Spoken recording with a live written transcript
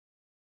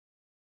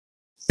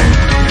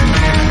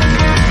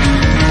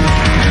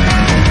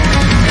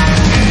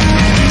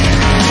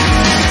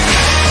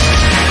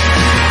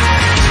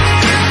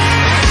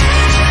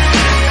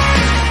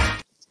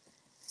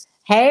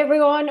Hey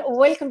everyone,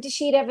 welcome to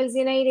She Devils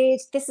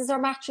United. This is our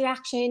match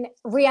reaction.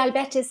 Real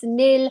Betis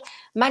 0,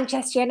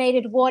 Manchester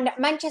United 1.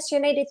 Manchester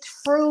United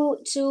through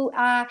to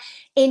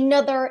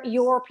another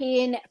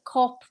European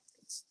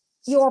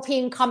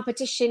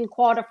competition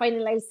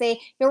quarter-final, I'll say.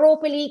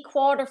 Europa League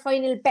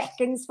quarter-final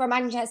beckons for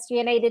Manchester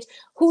United.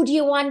 Who do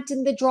you want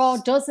in the draw?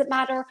 Does it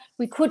matter?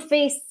 We could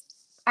face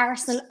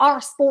Arsenal or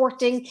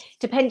Sporting,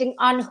 depending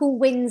on who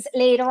wins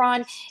later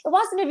on. It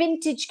wasn't a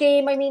vintage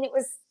game.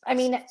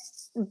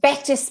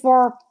 Betis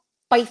were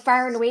by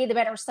far and away the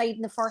better side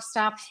in the first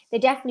half. They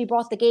definitely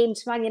brought the game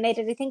to Man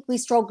United. I think we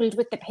struggled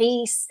with the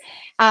pace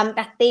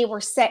that they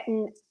were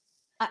setting.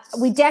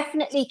 We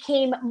definitely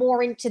came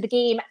more into the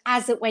game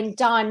as it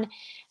went on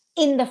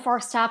in the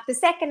first half. The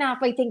second half,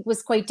 I think,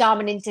 was quite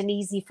dominant and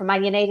easy for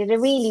Man United.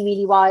 It really,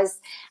 really was.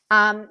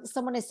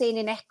 Someone is saying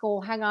an echo.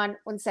 Hang on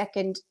 1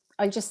 second.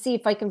 I'll just see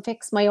if I can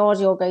fix my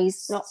audio,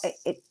 guys. No,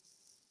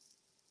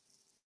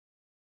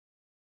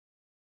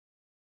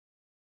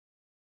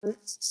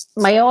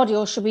 my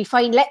audio should be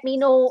fine. Let me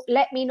know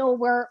if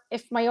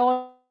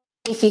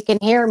you can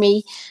hear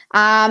me.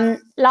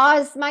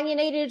 Laz, Man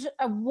United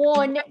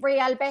 1,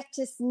 Real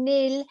Betis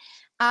 0,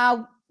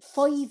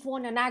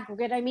 5-1 in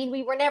aggregate. I mean,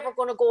 we were never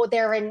going to go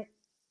there and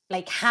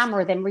like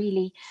hammer them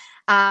really.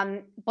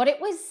 But it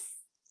was,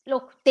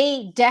 look,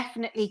 they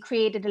definitely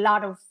created a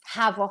lot of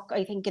havoc,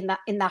 I think, in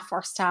that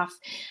first half.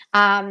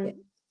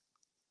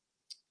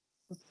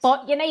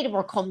 But United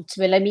were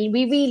comfortable. I mean,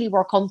 we really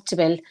were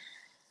comfortable.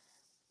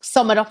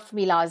 Sum it up for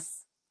me,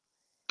 Laz.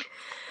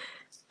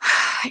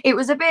 It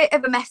was a bit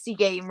of a messy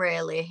game,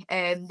 really.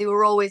 They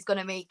were always going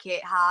to make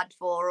it hard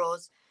for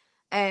us.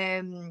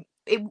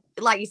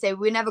 Like you say,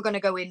 we're never going to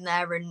go in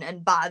there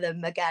and batter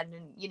them again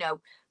and,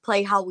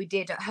 play how we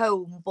did at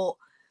home. But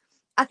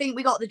I think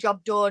we got the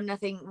job done. I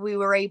think we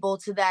were able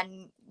to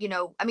then,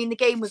 the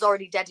game was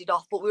already deaded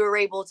off, but we were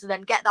able to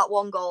then get that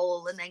one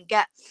goal and then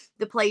get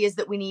the players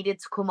that we needed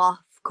to come off,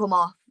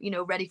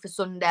 ready for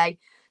Sunday.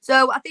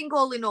 So I think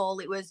all in all,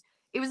 it was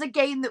a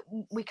game that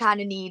we kind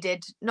of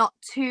needed, not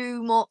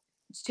too much,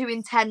 too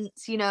intense,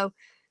 too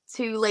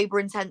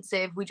labour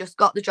intensive. We just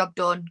got the job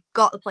done,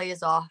 got the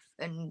players off,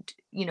 and,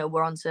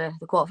 we're on to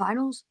the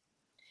quarterfinals.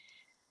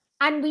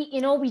 And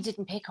we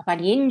didn't pick up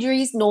any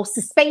injuries, no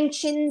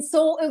suspensions.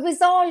 So it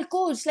was all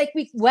good. Like,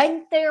 we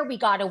went there, we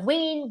got a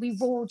win, we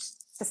rode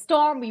the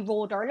storm, we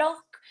rode our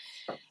luck.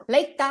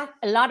 Like that,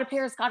 a lot of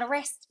players got a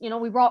rest.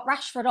 We brought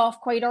Rashford off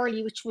quite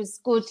early, which was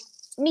good.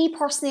 Me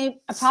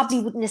personally, I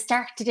probably wouldn't have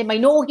started him. I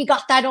know he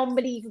got that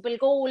unbelievable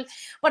goal,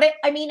 but I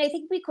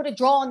think we could have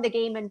drawn the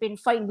game and been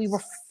fine. We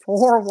were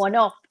 4-1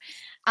 up.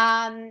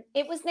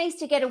 It was nice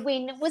to get a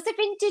win. Was it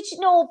vintage?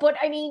 No, but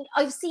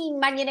I've seen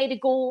Man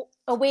United go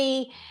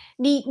away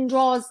needing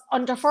draws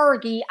under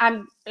Fergie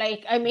and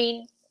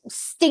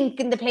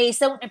stinking the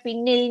place out and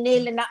being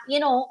 0-0 and that,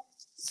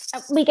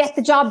 we get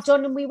the job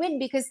done and we win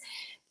because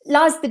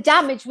the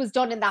damage was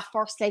done in that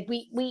first leg.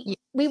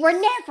 They were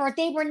never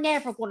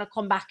going to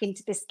come back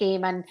into this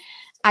game and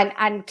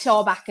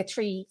claw back a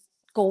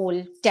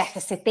 3-goal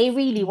deficit. They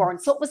really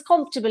weren't. So it was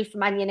comfortable for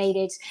Man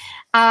United.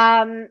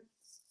 Trev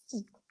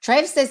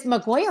says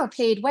Maguire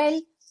played well.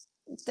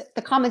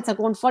 The comments are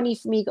going funny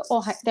for me.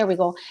 Oh, there we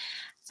go.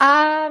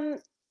 No.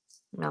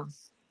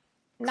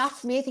 Not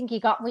for me. I think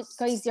he got,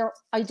 guys,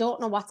 I don't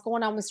know what's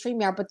going on with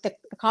StreamYard, but the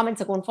comments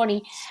are going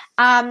funny.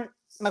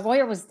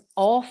 Maguire was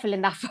awful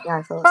in that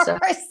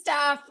first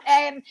half.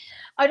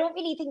 I don't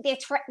really think they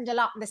threatened a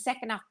lot in the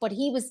second half, but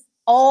he was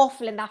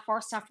awful in that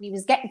first half and he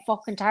was getting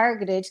fucking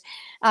targeted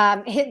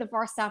in the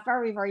first half.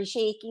 Very, very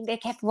shaky. They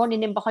kept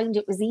running in behind.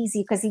 It was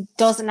easy because he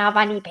doesn't have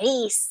any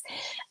pace.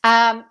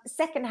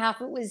 Second half,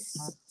 it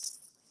was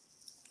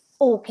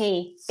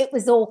okay. It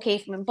was okay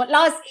for him. But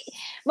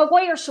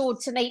Maguire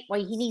showed tonight why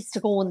he needs to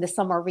go in the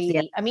summer,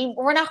 really. Yeah.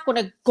 We're not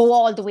going to go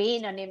all the way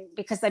in on him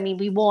because,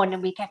 we won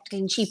and we kept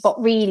clean sheet.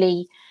 But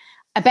really,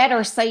 a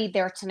better side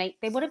there tonight.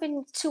 They would have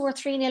been 2 or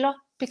 3-0 up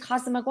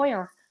because of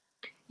Maguire.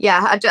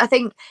 Yeah, I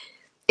think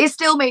it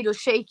still made us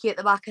shaky at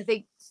the back. I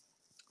think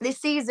this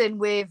season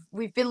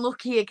we've been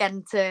lucky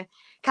again to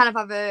kind of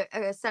have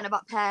a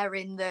centre-back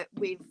pairing that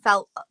we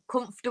felt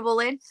comfortable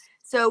in.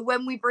 So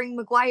when we bring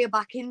Maguire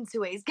back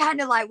into it, it's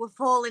kind of like we're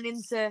falling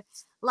into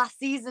last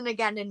season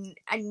again.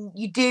 And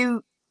you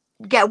do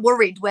get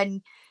worried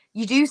when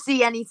you do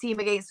see any team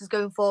against us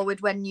going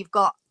forward when you've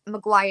got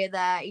Maguire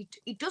there.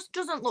 He just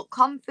doesn't look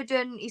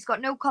confident. He's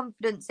got no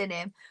confidence in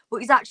him.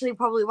 But he's actually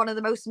probably one of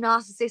the most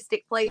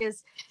narcissistic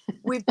players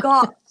we've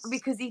got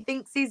because he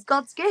thinks he's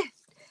God's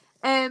gift.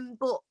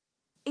 But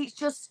it's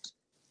just...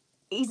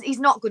 He's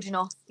not good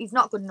enough. He's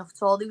not good enough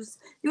at all. There was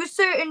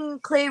certain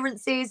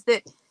clearances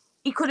that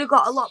he could have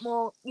got a lot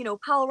more,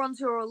 power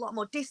onto or a lot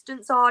more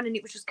distance on, and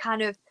it was just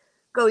kind of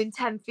going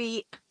 10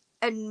 feet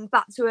and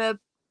back to a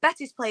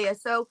Betis player.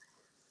 So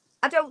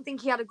I don't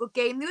think he had a good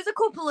game. There was a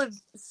couple of,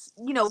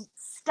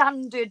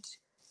 standard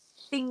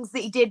things that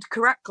he did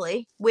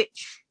correctly,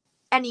 which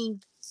any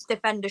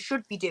defender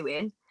should be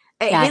doing.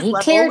 Yeah, he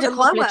cleared a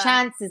couple of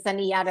chances and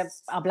he had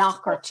a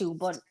block or two,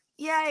 but...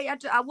 Yeah,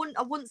 I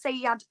wouldn't say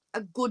he had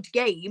a good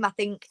game. I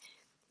think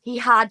he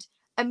had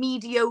a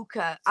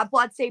mediocre, but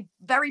I'd say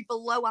very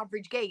below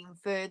average game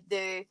for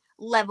the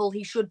level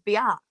he should be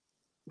at.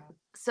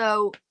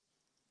 So,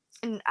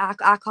 and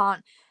I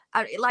can't,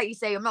 like you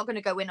say, I'm not going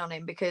to go in on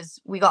him because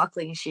we got a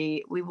clean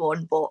sheet, we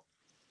won, but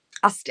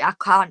I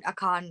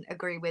can't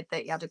agree with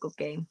that he had a good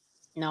game.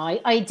 No,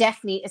 I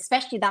definitely,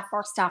 especially that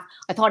first half,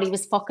 I thought he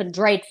was fucking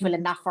dreadful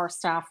in that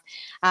first half.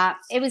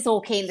 It was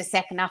okay in the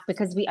second half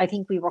because I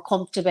think we were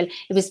comfortable.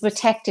 It was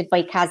protected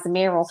by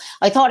Casillero.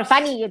 I thought if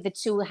any of the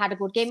two had a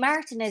good game,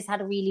 Martinez had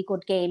a really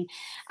good game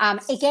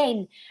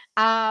again.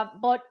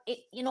 But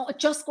it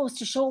just goes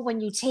to show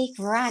when you take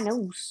Varane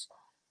out,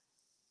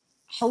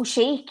 how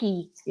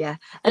shaky. Yeah,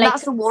 and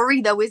that's the worry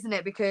though, isn't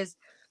it? Because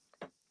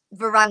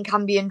Varane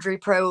can be injury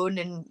prone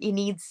and he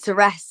needs to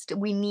rest.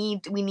 We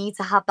need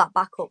to have that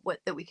backup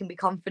that we can be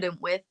confident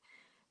with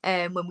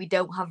when we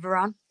don't have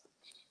Varane.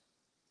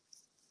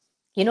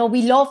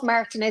 We love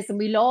Martinez and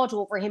we laud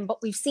over him,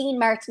 but we've seen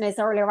Martinez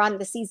earlier on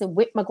the season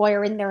with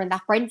Maguire in there in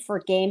that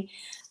Brentford game,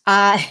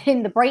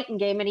 in the Brighton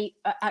game, and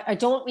I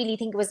don't really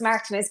think it was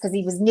Martinez because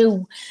he was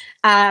new.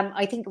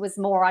 I think it was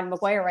more on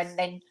Maguire, and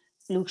then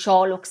Luke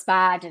Shaw looks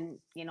bad, and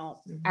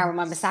Aaron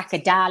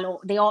Wan-Bissaka,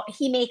 Diallo,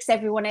 he makes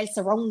everyone else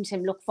around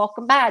him look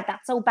fucking bad.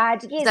 That's how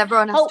bad he is.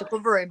 Everyone has to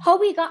cover him. How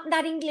we got in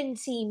that England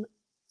team,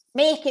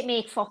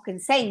 make fucking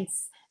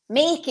sense.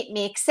 Make it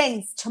make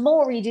sense.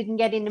 Tomori didn't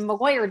get in, and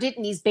Maguire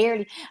didn't. He's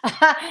barely.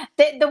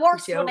 The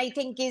worst one I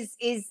think is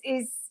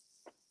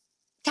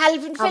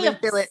Calvin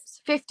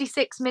Phillips.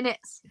 56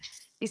 minutes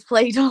he's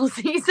played all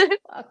season.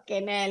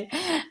 Fucking hell.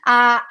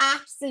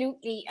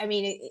 Absolutely. I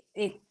mean,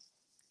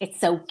 it's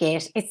so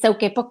good. It's so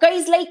good. But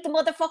guys, like the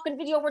motherfucking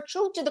video, we're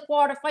through to the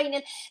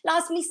quarterfinal.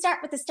 Last, we start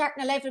with the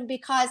starting 11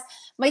 because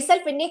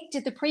myself and Nick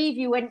did the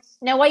preview, and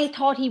now I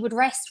thought he would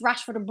rest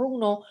Rashford and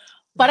Bruno.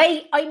 But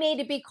I made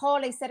a big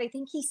call. I said, I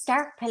think he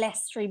start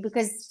Pellistri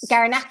because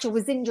Garnacho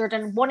was injured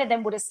and one of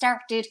them would have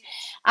started.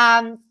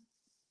 I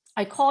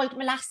called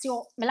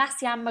Malacia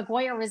and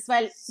Maguire as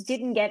well.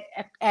 Didn't get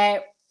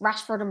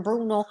Rashford and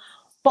Bruno.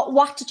 But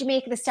what did you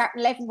make of the starting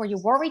 11? Were you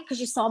worried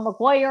because you saw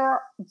Maguire,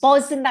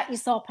 buzzing that you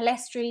saw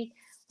Pellistri?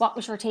 What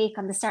was your take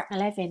on the starting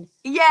 11?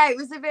 Yeah, it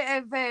was a bit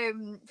of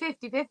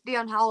 50-50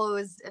 on how I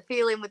was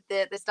feeling with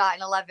the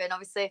starting 11.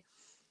 Obviously,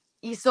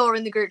 you saw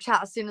in the group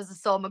chat, as soon as I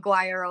saw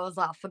Maguire, I was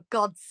like, for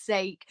God's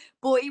sake.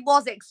 But it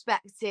was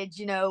expected,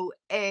 so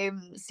I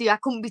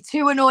couldn't be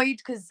too annoyed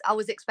because I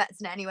was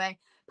expecting it anyway.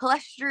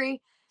 Pellistri,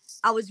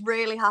 I was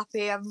really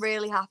happy. I'm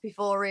really happy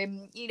for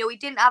him. He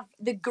didn't have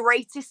the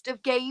greatest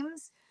of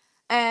games,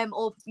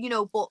 but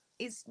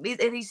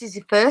it's his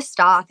first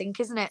start, I think,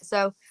 isn't it?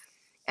 So,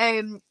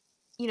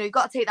 you've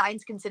got to take that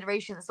into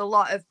consideration. There's a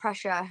lot of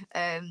pressure,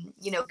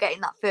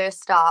 getting that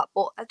first start.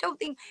 But I don't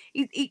think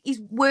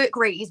his work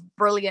rate is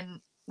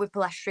brilliant with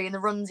Pellistri and the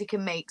runs he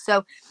can make.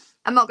 So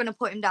I'm not going to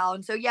put him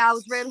down. So, yeah, I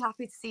was really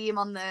happy to see him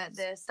on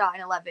the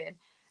starting 11.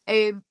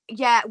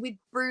 With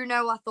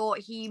Bruno, I thought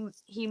he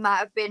might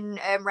have been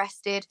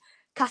rested.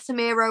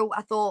 Casillero,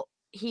 I thought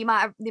they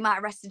might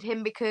have rested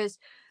him because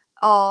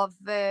of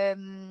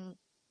the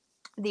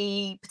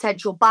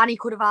potential ban he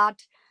could have had.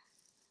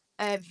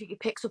 If he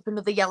picks up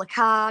another yellow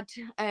card,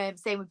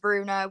 same with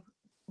Bruno.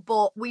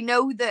 But we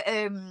know that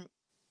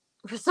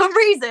for some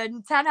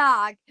reason, Ten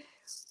Hag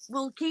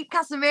will keep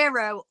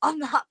Casillero on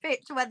that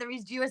pitch whether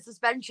he's due a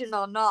suspension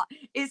or not.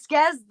 It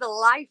scares the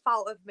life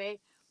out of me.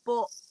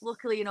 But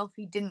luckily enough,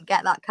 he didn't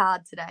get that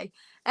card today.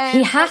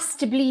 He has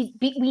to be.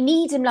 We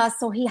need him, lads.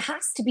 So he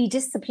has to be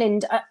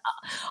disciplined.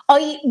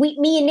 Me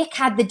and Nick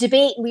had the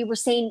debate, and we were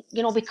saying,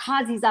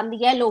 because he's on the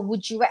yellow,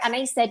 would you? And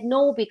I said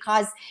no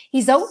because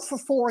he's out for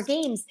 4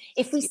 games.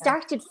 If we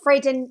started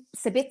Fred and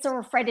Sabitzer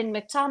or Fred and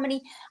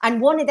McTominay,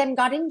 and one of them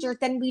got injured,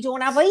 then we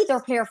don't have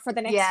either player for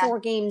the next 4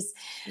 games.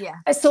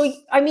 Yeah. So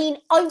I mean,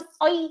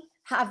 I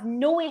have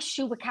no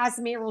issue with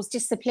Casillero's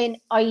discipline.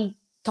 I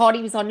thought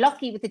he was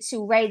unlucky with the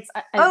 2 reds.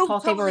 I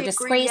thought they were a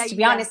disgrace, to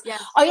be honest. Yeah.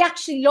 I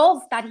actually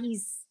love that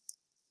he's,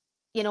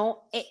 one of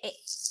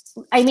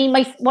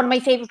my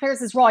favourite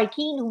players is Roy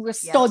Keane, who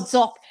was studs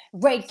up,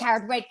 red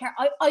card.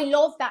 I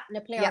love that in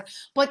a player. Yeah.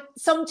 But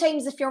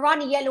sometimes if you're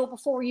on a yellow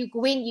before you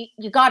go in,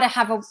 you got to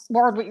have a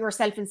word with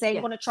yourself and say,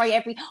 I'm going to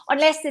try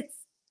unless it's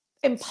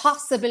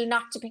impossible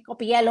not to pick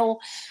up a yellow,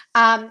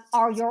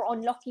 or you're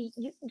unlucky,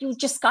 you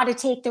just got to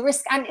take the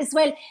risk. And as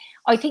well,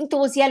 I think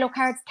those yellow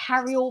cards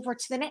carry over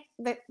to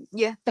the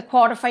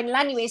quarterfinal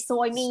anyway.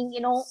 So I mean,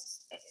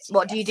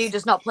 what do you do?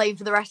 Just not play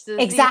for the rest of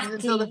the season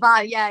until the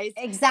final? Yeah,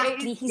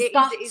 exactly. He's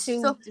got to. It's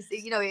tough to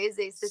see.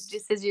 It's a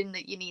decision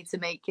that you need to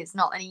make. It's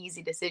not an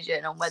easy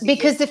decision on whether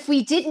if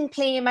we didn't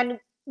play him and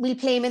we'll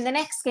play him in the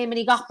next game and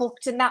he got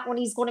booked in that one,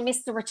 he's going to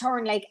miss the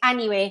return.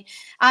 Anyway,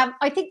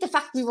 I think the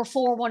fact we were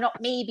 4-1 up,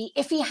 maybe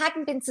if he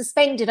hadn't been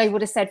suspended, I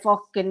would have said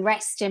fucking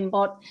rest him.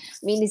 But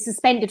I mean, he's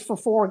suspended for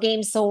 4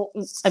 games, so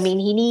I mean,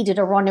 he needed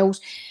a run out.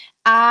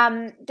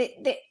 I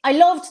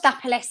loved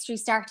that Pellistri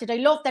started. I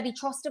loved that he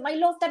trusted him. I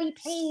loved that he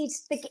played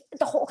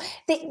the whole.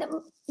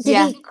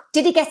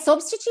 Did he get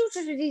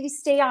substituted or did he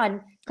stay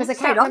on? Because I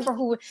can't remember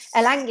who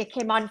Elanga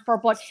came on for.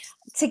 But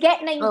to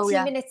get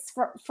 90 minutes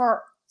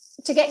for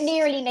to get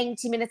nearly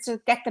 90 minutes to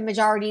get the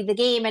majority of the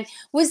game. And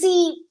was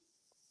he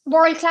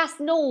world class?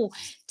 No.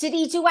 Did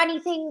he do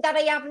anything that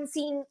I haven't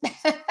seen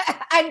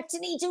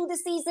Anthony do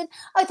this season?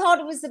 I thought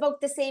it was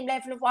about the same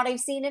level of what I've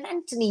seen in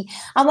Anthony.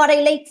 And what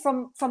I like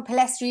from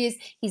Palestri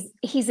is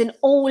he's an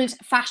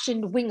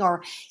old-fashioned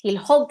winger. He'll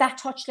hug that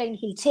touchline,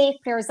 he'll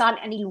take players on,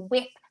 and he'll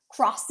whip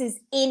crosses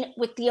in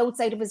with the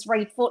outside of his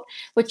right foot,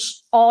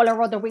 which all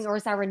our other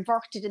wingers are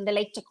inverted and they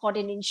like to cut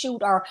in and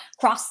shoot or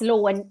cross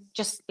low and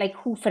just like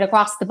hoof it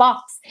across the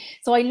box.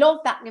 So I love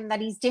that in him, that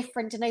he's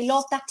different. And I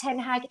love that Ten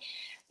Hag,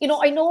 you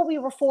know, I know we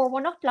were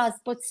 4-1 up, lads,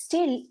 but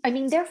still, I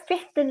mean, they're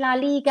 5th in La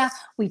Liga.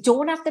 We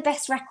don't have the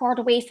best record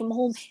away from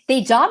home.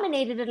 They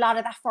dominated a lot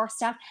of that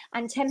first half,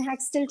 and Ten Hag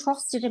still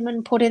trusted him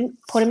and put him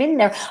in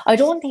there. I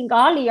don't think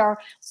Ollie or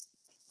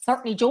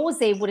certainly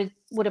Jose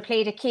would have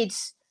played a kid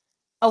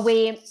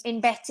away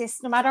in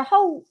Betis, no matter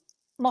how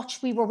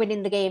much we were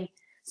winning the game.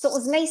 So it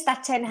was nice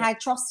that Ten Hag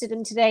trusted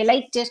him today. I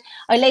liked it.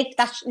 I liked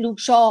that Luke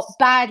Shaw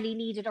badly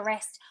needed a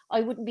rest.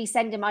 I wouldn't be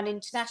sending him on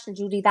international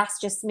duty. That's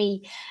just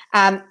me.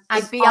 And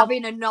be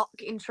having a knock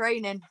in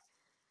training.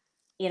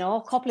 You know,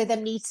 a couple of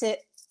them need to...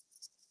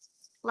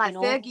 Like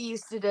Fergie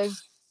used to do.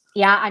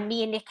 Yeah, and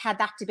me and Nick had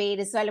that debate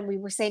as well. And we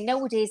were saying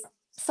nowadays,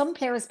 some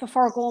players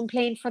prefer going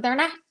playing for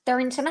their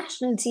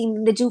international team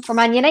than they do for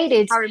Man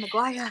United. Harry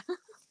Maguire.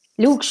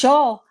 Luke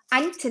Shaw,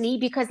 Anthony,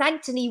 because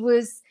Anthony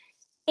was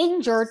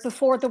injured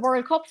before the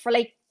World Cup for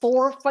like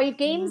 4 or 5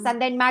 games,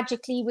 and then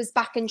magically was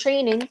back in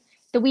training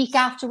the week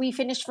after we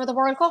finished for the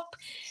World Cup.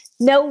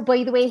 Now,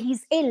 by the way,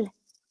 he's ill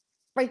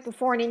right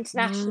before an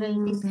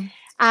international.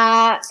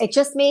 It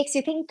just makes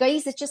you think,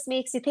 guys. It just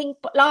makes you think.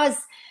 But Laz,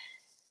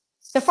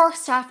 the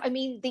first half, I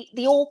mean,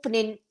 the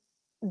opening,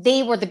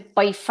 they were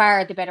by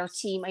far the better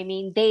team. I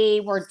mean, they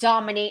were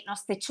dominating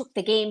us. They took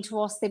the game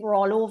to us. They were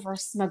all over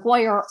us.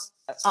 Maguire,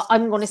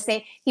 I'm going to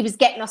say, he was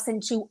getting us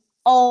into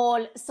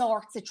all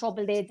sorts of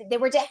trouble. They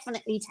were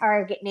definitely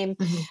targeting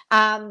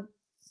him.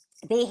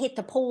 They hit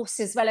the post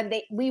as well, and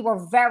we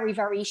were very,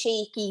 very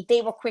shaky.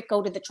 They were quick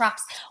out of the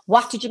traps.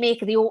 What did you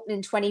make of the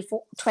opening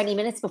 20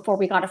 minutes before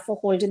we got a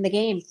foothold in the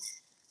game?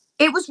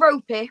 It was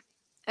ropey.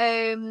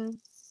 I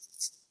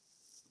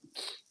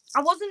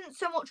wasn't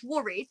so much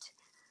worried,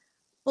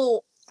 but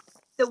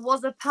there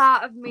was a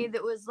part of me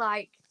that was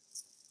like,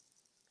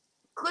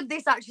 could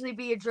this actually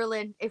be a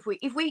drilling if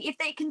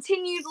they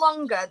continued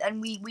longer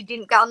and we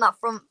didn't get on that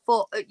front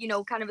foot, you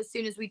know, kind of as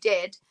soon as we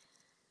did,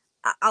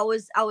 I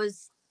would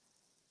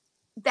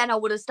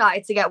have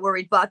started to get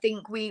worried. But I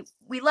think we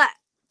let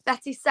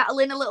Betis settle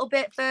in a little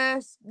bit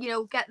first, you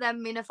know, get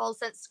them in a false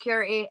sense of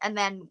security, and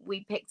then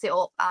we picked it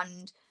up,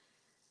 and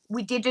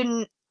we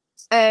didn't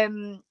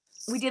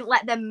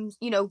let them,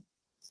 you know,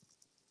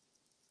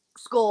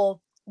 score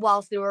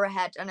whilst they were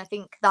ahead. And I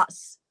think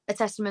that's a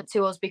testament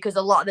to us, because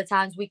a lot of the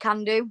times we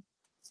can do.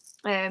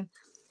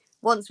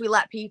 Once we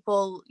let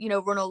people, you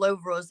know, run all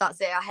over us,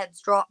 that's it, our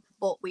heads drop.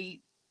 But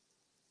we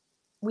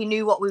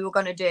knew what we were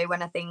going to do,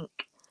 and I think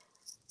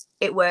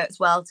it worked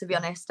well, to be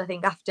honest. I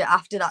think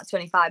after that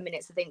 25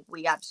 minutes, I think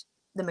we had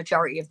the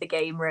majority of the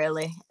game,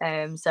 really.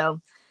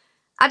 So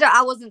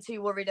I wasn't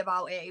too worried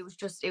about it.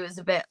 It was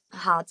a bit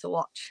hard to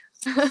watch.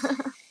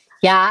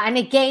 Yeah, and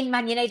again,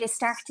 Man United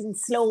starting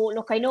slow.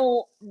 Look, I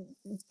know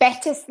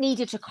Betis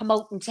needed to come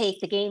out and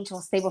take the game to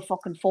us. They were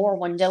fucking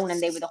 4-1 down,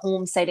 and they were the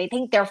home side. I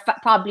think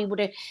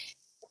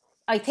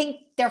I think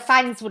their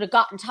fans would have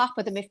gotten top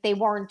of them if they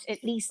weren't,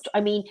 at least,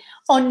 I mean,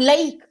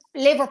 unlike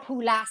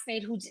Liverpool last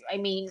night,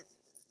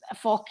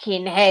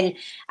 fucking hell,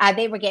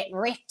 they were getting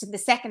ripped in the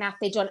second half.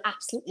 They done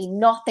absolutely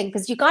nothing,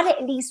 because you got to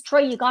at least try,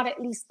 you got to at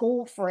least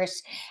go for it,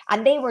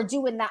 and they were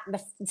doing that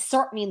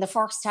certainly in the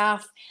first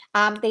half.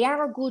 They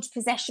are a good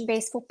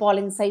possession-based football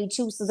inside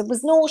too, so there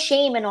was no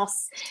shame in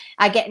us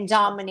getting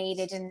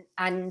dominated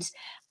and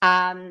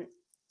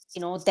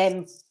you know,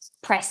 them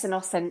pressing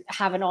us and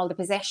having all the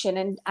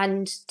possession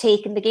and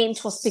taking the game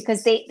to us,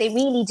 because they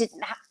really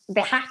didn't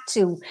they had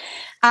to.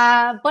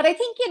 But I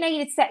think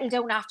United settled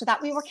down after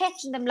that. We were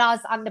catching them,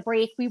 lads, on the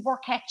break. We were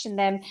catching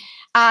them.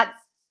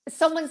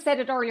 Someone said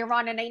it earlier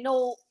on, and I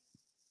know,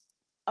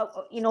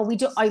 you know,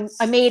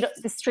 I made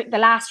the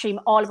last stream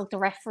all about the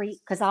referee,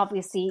 because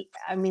obviously,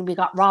 I mean, we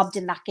got robbed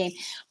in that game.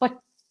 But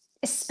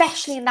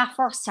especially in that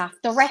first half,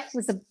 the ref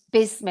was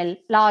abysmal,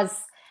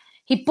 lads.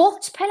 He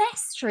booked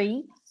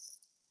Palestri.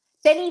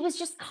 Then he was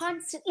just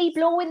constantly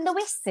blowing the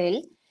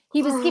whistle.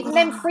 He was giving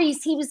them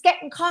frees. He was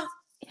getting caught.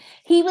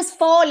 He was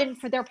falling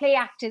for their play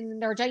acting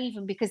and their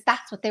diving, because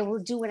that's what they were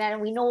doing.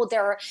 And we know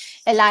they're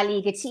a La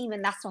Liga team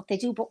and that's what they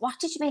do. But what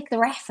did you make the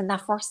ref in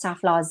that first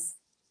half, Loz?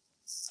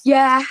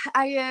 Yeah,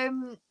 I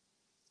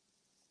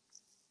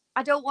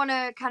don't want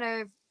to kind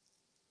of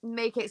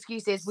make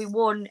excuses. We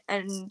won,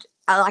 and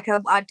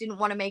I didn't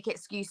want to make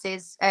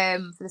excuses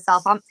for the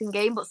Southampton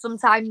game, but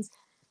sometimes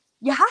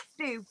you have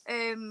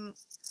to.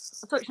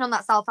 Touching on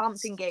that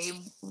Southampton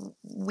game,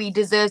 we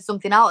deserved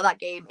something out of that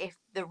game if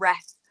the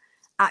ref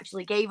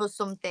actually gave us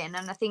something.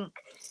 And I think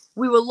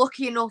we were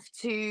lucky enough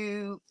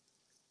to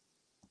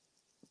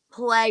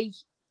play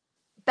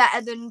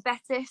better than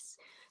Betis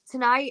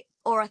tonight.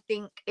 or I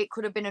think it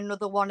could have been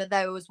another one of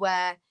those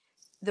where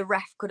the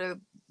ref could have,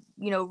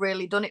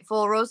 really done it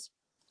for us.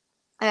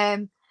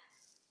 How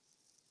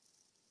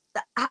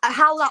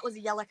that was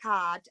a yellow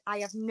card, I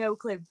have no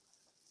clue.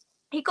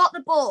 He got the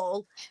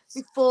ball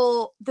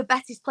before the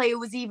Betis player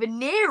was even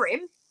near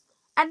him.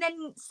 And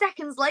then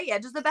seconds later,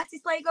 does the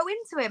Betis player go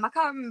into him? I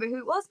can't remember who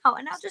it was now.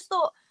 And I just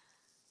thought,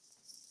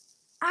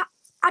 I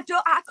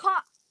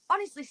can't,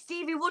 honestly,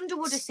 Stevie Wonder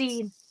would have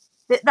seen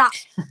that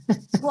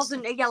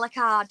wasn't a yellow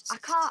card. I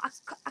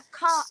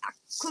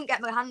couldn't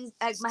get my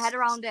head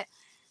around it.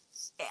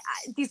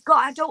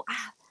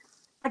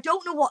 I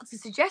don't know what to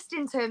suggest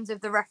in terms of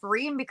the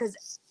refereeing, because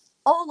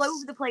all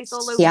over the place,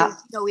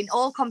 in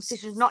all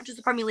competitions, not just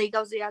the Premier League,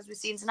 as we've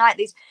seen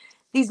tonight,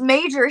 these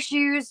major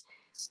issues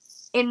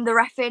in the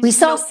reffing. We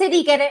saw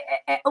City get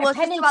a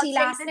penalty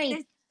last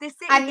night, the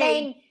City and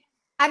game,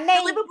 then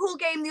the Liverpool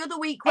game the other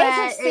week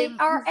where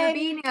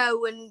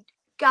Fabinho and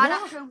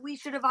Garnacho, we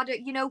should have had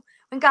it.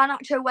 When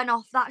Garnacho went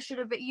off, that should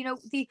have been.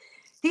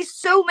 There's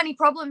so many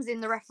problems in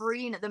the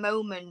refereeing at the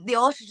moment. They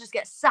all should just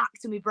get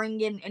sacked, and we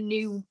bring in a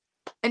new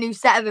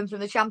set of them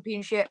from the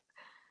Championship.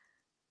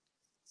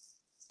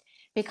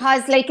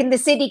 Because, like in the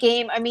City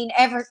game, I mean,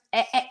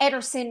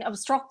 Ederson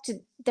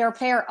obstructed their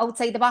player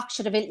outside the box,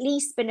 should have at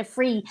least been a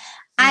free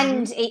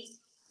and a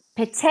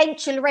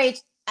potential red,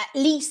 at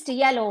least a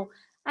yellow.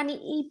 And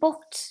he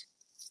booked,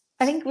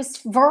 I think it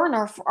was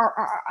Werner,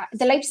 or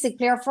the Leipzig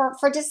player,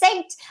 for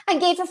dissent, and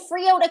gave a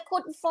free out. I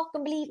couldn't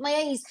fucking believe my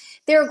eyes.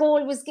 Their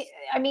goal was,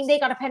 I mean, they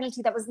got a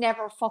penalty that was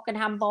never fucking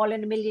handball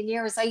in a million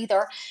years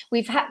either.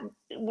 We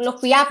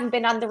haven't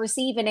been on the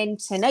receiving end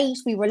tonight.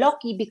 We were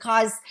lucky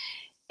because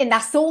in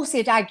that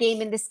Sociedad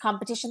game in this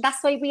competition,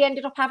 that's why we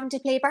ended up having to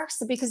play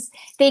Barca, because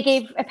they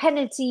gave a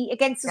penalty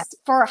against us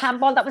for a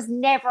handball that was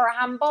never a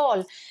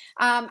handball.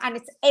 And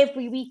it's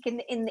every week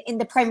in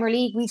the Premier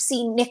League. We've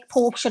seen Nick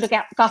Pope should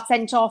have got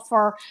sent off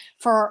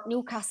for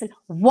Newcastle.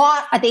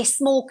 What are they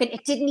smoking?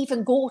 It didn't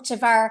even go to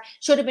VAR.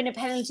 Should have been a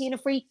penalty and a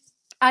free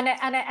and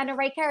a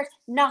red card,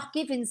 not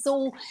given.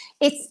 So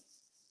it's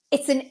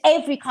in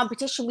every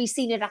competition. We've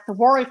seen it at the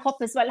World Cup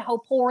as well, how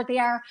poor they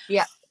are.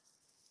 Yeah.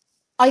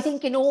 I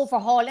think an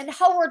overhaul, and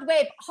Howard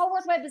Webb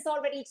has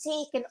already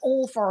taken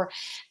over,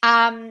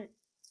 the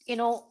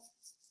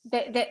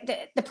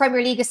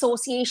Premier League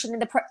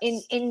Association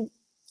in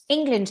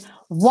England.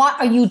 What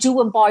are you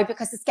doing, boy?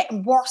 Because it's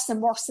getting worse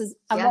and worse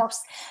and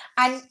worse.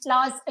 And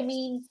lads, I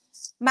mean,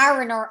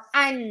 Mariner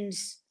and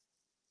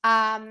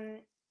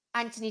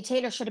Anthony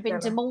Taylor should have been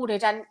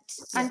demoted, and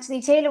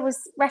Anthony Taylor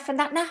was reffing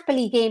that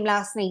Napoli game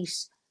last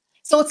night.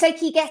 So it's like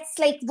he gets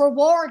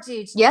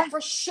rewarded for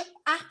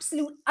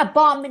absolute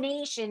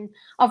abomination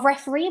of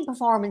refereeing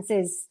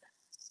performances.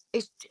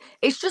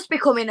 It's just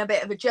becoming a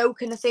bit of a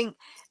joke, and I think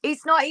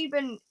it's not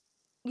even,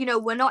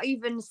 we're not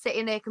even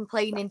sitting here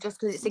complaining just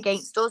because it's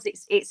against us.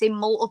 It's in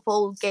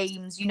multiple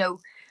games.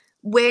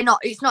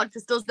 It's not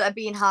just us that are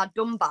being hard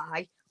done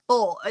by,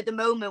 but at the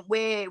moment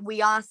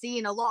we are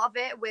seeing a lot of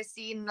it. We're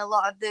seeing a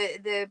lot of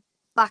the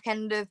back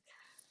end of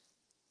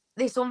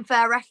this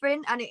unfair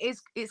refereeing, and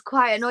it's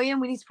quite annoying.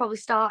 We need to probably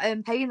start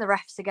paying the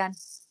refs again.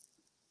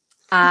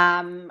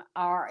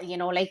 Or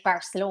like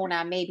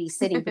Barcelona, maybe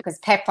City, because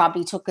Pep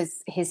probably took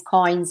his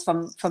coins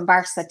from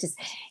Barca.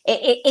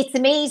 It's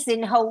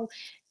amazing how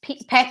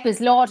Pep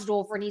is lauded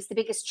over, and he's the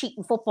biggest cheat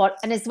in football,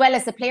 and as well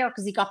as a player,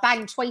 because he got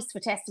banned twice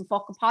for testing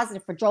fucking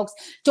positive for drugs.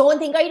 Don't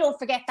think I don't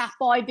forget that,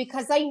 boy,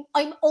 because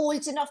I'm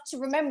old enough to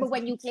remember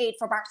when you played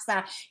for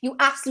Barca. You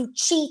absolute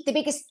cheat, the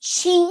biggest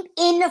cheat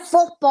in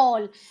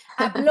football.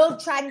 Blood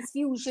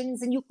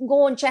transfusions, and you can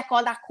go and check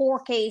all that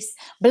court case.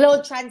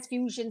 Blood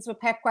transfusions with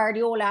Pep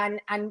Guardiola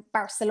and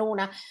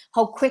Barcelona,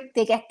 how quick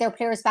they get their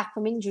players back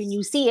from injury. And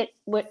you see it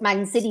with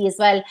Man City as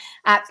well,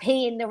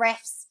 paying the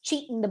refs,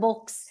 cheating the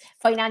books,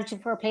 financial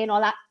fair play and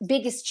all that.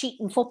 Biggest cheat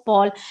in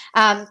football.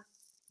 And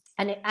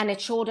it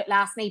showed it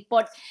last night.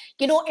 But,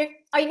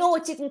 I know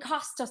it didn't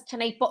cost us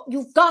tonight, but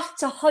you've got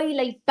to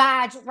highlight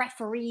bad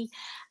referees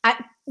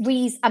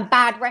and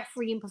bad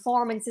refereeing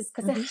performances,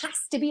 because it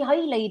has to be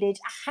highlighted. It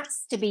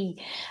has to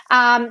be.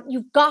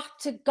 You've got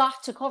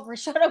to cover.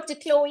 Shout out to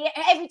Chloe.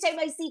 Every time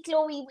I see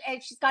Chloe,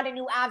 she's got a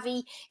new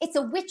Avi. It's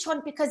a witch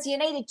hunt, because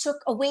United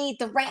took away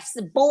the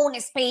refs'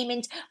 bonus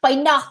payment by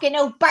knocking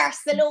out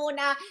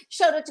Barcelona.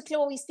 Shout out to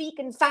Chloe,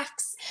 speaking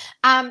facts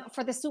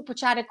for the Super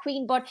Chat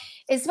Queen. But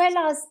as well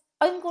as,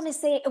 I'm going to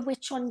say, a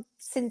witch hunt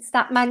since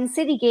that Man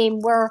City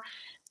game where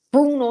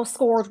Bruno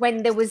scored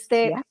when there was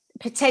the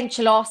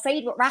potential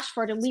offside with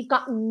Rashford, and we've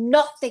got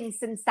nothing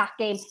since that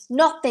game.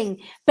 Nothing.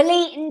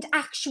 Blatant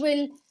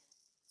actual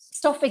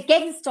stuff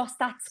against us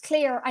that's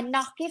clear and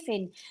not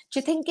given. Do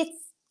you think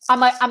it's,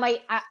 am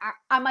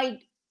I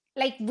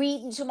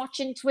reading too much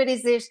into it?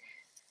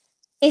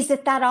 Is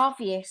it that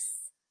obvious?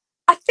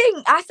 I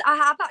think I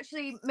have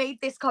actually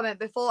made this comment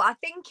before. I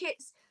think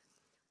it's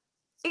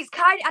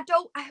kind of,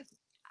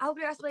 how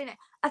do I explain it?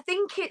 I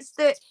think it's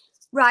that,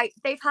 right,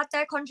 they've had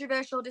their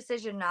controversial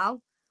decision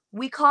now.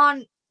 We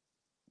can't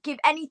give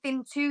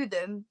anything to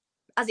them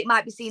as it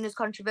might be seen as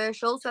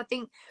controversial. So I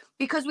think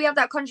because we have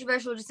that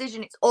controversial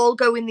decision, it's all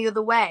going the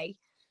other way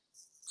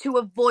to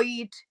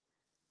avoid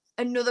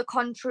another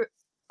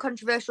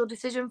controversial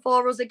decision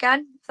for us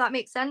again, if that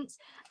makes sense.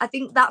 I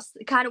think that's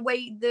the kind of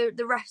way the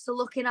refs are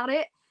looking at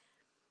it,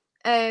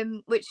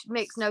 which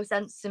makes no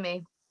sense to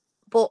me.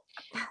 But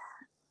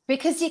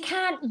because you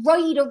can't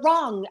right or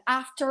wrong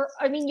after.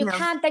 I mean, you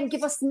can't then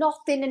give us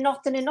nothing and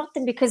nothing and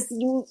nothing because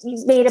you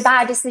made a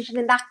bad decision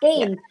in that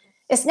game. Yeah.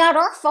 It's not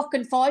our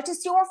fucking fault.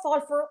 It's your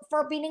fault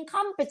for being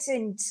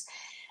incompetent.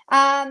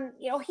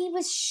 He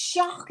was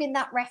shocking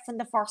that ref in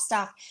the first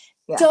half.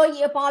 Yeah.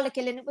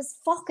 Diabolical, and it was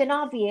fucking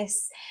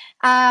obvious.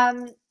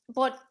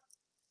 But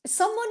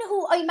someone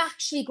who I'm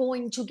actually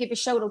going to give a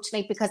shout out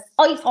tonight, because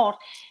I thought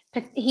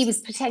he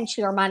was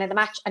potentially our man of the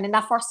match, and in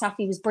that first half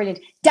he was brilliant.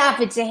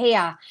 David De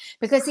Gea,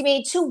 because he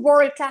made 2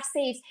 world-class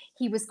saves.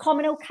 He was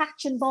coming out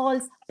catching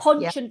balls,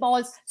 punching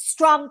balls,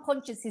 strong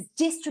punches. His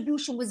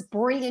distribution was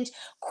brilliant.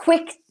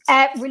 Quick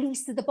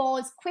release of the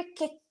balls, quick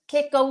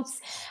kick outs.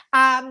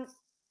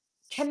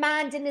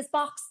 Command in his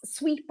box,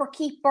 sweeper,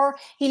 keeper.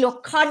 He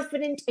looked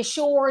confident,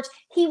 assured.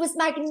 He was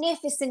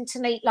magnificent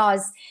tonight,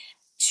 Loz.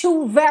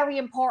 2 very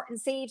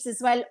important saves as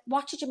well.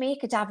 What did you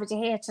make of David De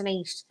Gea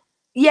tonight?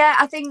 Yeah,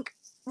 I think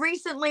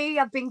recently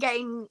I've been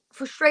getting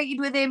frustrated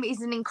with him.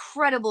 He's an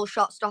incredible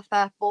shot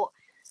stopper, but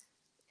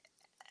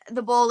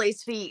the ball at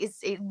his feet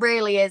it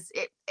really is.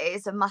 It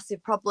is a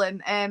massive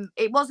problem.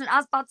 It wasn't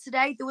as bad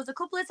today. There was a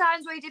couple of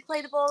times where he did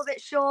play the ball a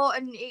bit short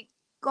and it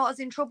got us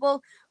in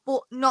trouble,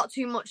 but not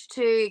too much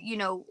to,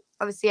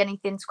 obviously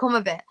anything to come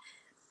of it.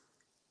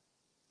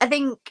 I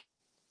think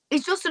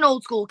he's just an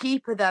old school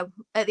keeper, though,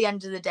 at the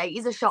end of the day.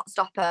 He's a shot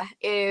stopper.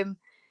 And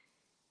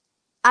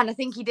I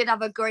think he did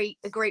have a great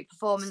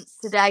performance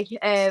today.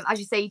 As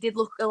you say, he did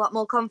look a lot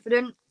more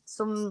confident.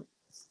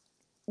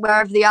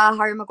 Wherever they are,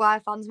 Harry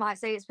Maguire fans might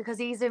say it's because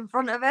he's in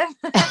front of him.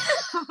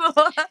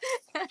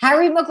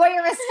 Harry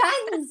Maguire is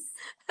fans.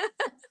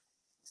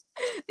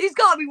 He's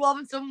got to be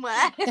one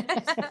somewhere.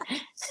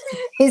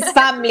 His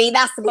family,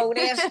 that's about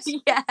it.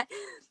 Yeah.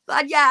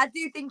 But yeah, I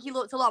do think he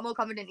looked a lot more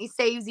confident. He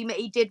saves,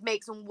 he did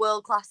make some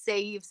world-class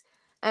saves.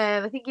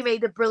 I think he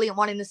made a brilliant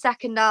one in the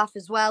second half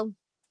as well.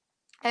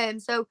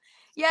 So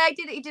yeah,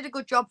 he did a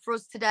good job for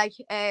us today.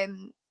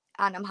 And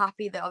I'm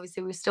happy that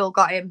obviously we've still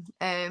got him.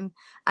 And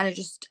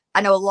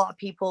I know a lot of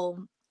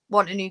people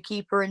want a new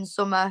keeper in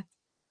summer.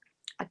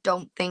 I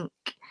don't think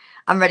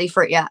I'm ready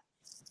for it yet.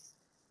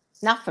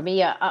 Not for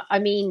me. I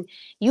mean,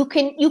 you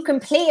can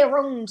play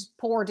around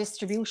poor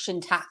distribution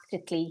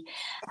tactically,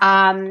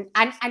 and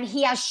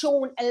he has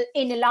shown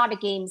in a lot of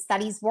games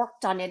that he's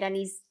worked on it and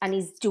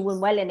he's doing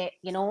well in it.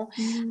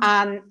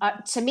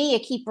 To me, a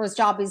keeper's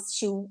job is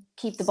to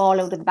keep the ball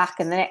out of the back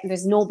of the net, and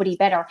there's nobody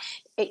better.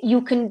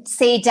 You can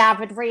say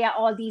David Raya,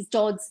 all these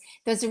duds.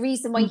 There's a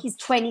reason why he's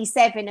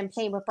 27 and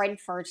playing with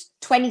Brentford.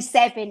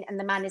 27 and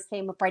the man is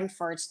playing with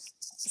Brentford.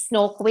 It's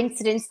no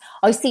coincidence.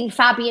 I've seen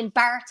Fabian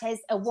Barthez,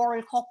 a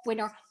World Cup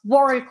winner,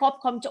 World Cup,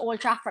 come to Old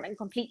Trafford and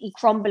completely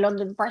crumble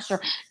under the pressure.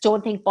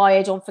 Don't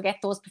forget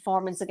those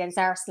performances against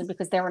Arsenal,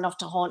 because they're enough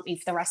to haunt me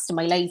for the rest of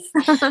my life.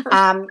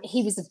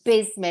 He was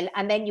abysmal.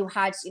 And then you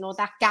had,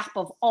 that gap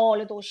of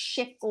all of those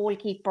shit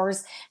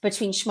goalkeepers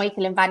between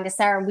Schmeichel and Van der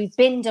Sar. And we've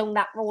been down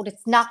that road.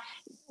 It's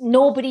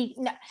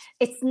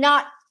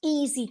not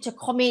easy to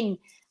come in,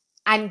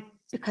 and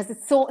because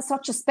it's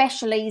such a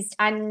specialized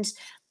and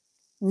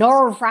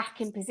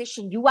nerve-wracking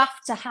position, you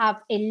have to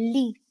have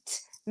elite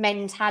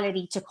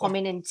mentality to come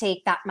in and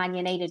take that Man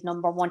United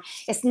number 1.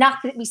 It's not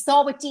that we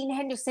saw with Dean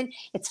Henderson.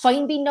 It's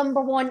fine being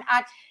number 1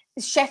 at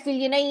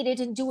Sheffield United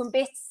and doing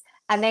bits,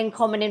 and then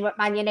coming in with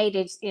Man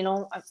United,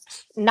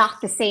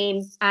 not the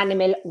same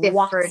animal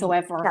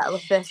whatsoever. Kettle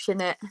of fish,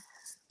 innit?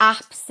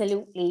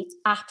 Absolutely.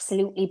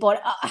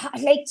 But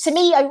to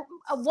me,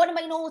 one of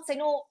my notes, I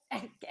know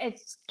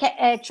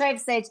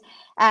Trev said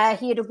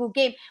he had a good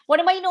game.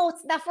 One of my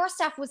notes in that first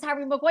half was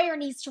Harry Maguire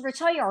needs to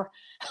retire.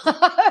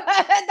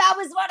 That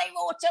was what I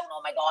wrote down.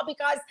 Oh my God,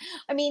 because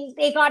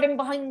they got him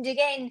behind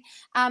again,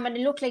 and it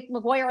looked like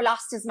Maguire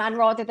lost his man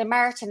rather than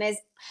Martinez.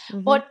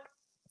 Mm-hmm. But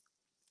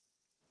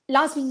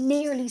we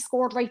nearly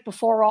scored right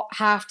before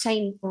half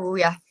time. Oh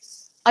yeah.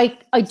 I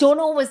don't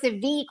know, was it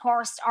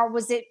Weghorst or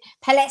was it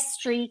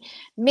Palestri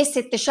missed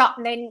the shot,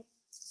 and then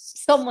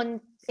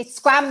it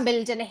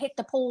scrambled and it hit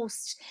the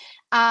post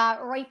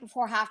right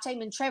before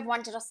halftime. And Trev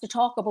wanted us to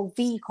talk about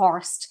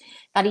Weghorst,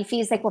 that he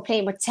feels like we're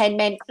playing with 10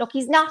 men. Look,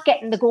 he's not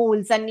getting the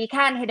goals, and you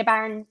can't hit a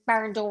barn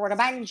door with a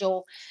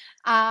banjo.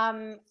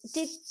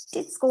 Did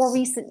score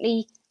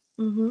recently.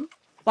 Mm-hmm.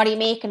 What are you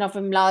making of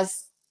him,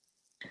 Loz?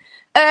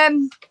 I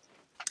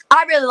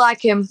really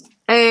like him.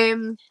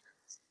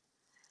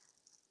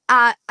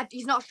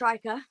 He's not a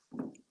striker.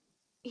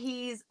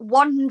 He's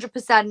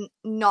 100%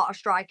 not a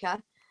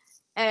striker.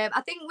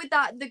 I think with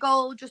the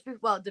goal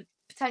the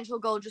potential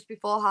goal just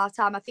before half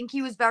time, I think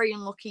he was very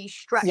unlucky. He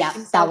stretched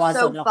himself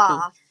so unlucky.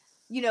 Far.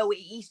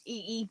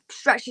 He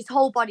stretched his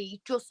whole body.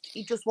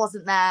 He just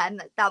wasn't there,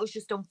 and that was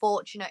just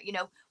unfortunate.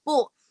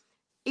 But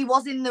he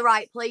was in the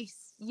right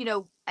place.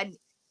 And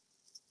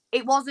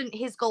it wasn't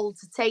his goal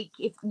to take,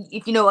 if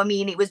you know what I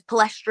mean. It was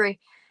Palestri,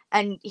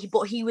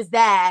 but he was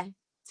there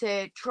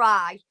to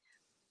try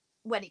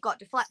when it got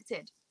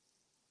deflected.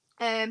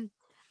 I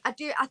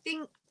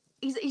think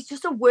he's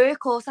just a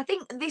workhorse. I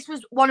think this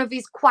was one of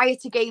his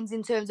quieter games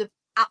in terms of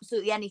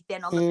absolutely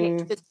anything on the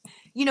pitch. Because,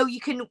 you know, you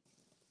can,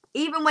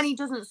 even when he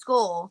doesn't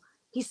score,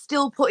 he's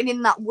still putting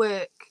in that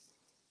work.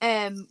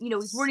 You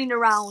know, he's running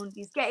around,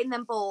 he's getting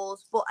them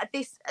balls. But I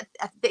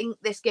think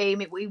this game,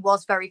 he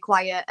was very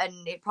quiet,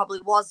 and it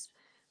probably was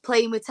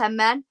playing with 10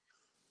 men.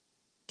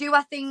 Do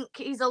I think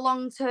he's a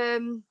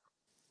long-term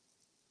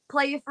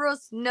player for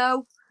us?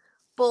 No.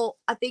 But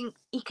I think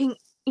he can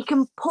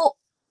put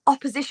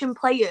opposition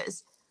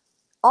players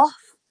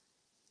off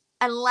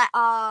and let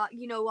our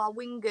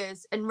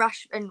wingers and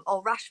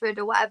Rashford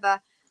or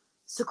whatever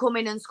to come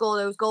in and score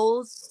those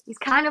goals. He's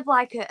kind of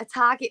like a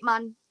target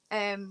man,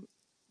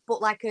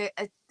 but like a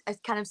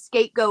kind of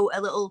scapegoat,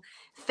 a little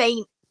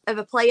feint of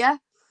a player.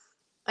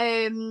 But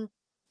I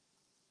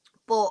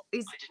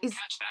didn't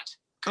catch that.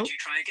 Could you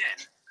try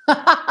again?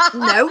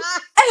 No.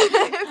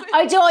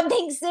 I don't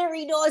think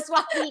Siri knows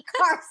what we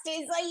cursed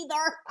is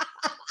either.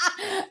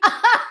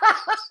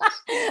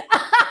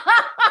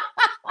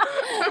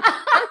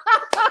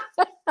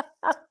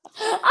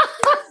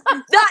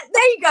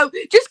 There you go.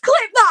 Just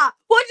clip that.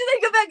 What do you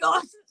think of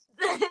Beckons?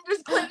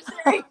 Just clip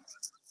Siri.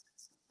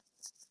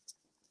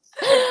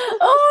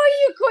 Oh,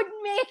 you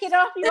couldn't make it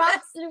up. You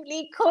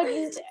absolutely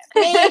couldn't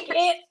make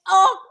it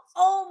up.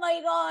 Oh my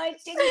God,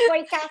 didn't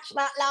quite catch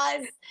that,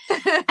 lads.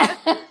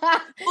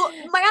 But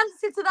my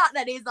answer to that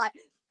then is like,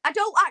 I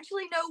don't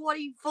actually know what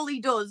he fully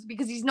does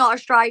because he's not a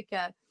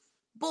striker.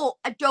 But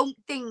I don't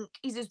think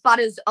he's as bad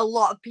as a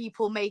lot of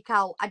people make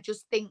out. I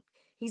just think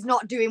he's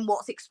not doing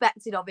what's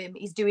expected of him.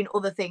 He's doing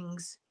other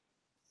things.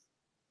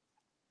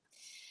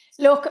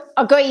 Look,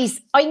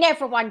 guys, I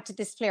never wanted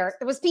this player.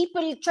 There was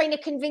people trying to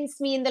convince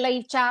me in the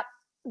live chat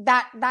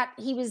that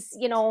he was,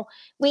 you know,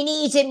 we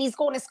need him. He's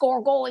going to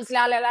score goals,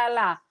 la, la, la,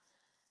 la.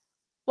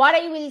 What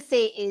I will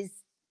say is,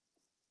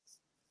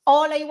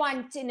 all I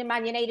want in a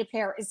Man United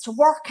player is to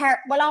work hard.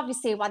 Well,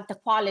 obviously, I want the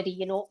quality,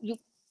 you know. You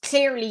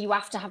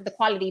have to have the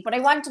quality, but I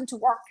want him to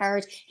work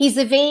hard. He's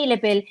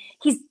available.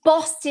 He's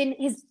busting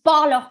his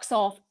bollocks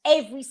off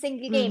every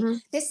single game. Mm-hmm.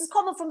 This is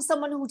coming from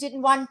someone who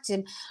didn't want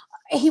him.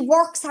 He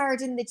works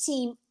hard in the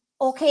team.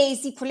 Okay,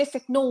 is he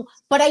prolific? No,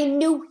 but I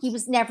knew he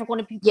was never going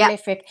to be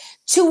prolific.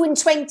 2 and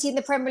 20 in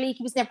the Premier League.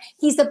 He was never.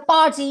 He's a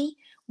body.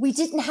 We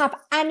didn't have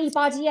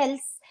anybody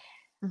else.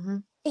 Mm-hmm.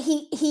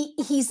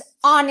 He's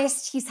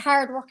honest. He's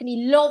hardworking.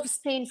 He loves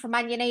playing for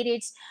Man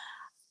United.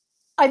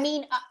 I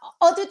mean,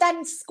 other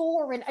than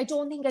scoring, I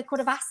don't think I could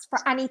have asked for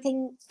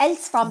anything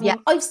else from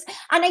him. I've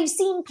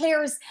seen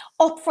players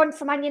up front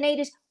for Man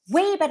United,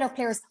 way better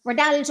players.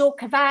 Ronaldo,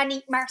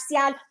 Cavani,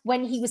 Martial,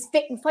 when he was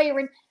fit and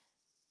firing.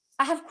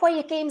 I have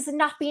quiet games and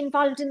not be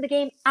involved in the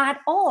game at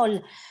all.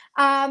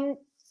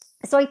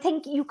 So I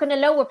think you can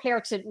allow a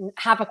player to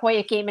have a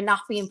quiet game and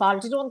not be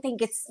involved. I don't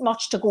think it's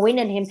much to go in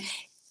on him.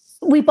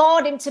 We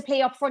bought him to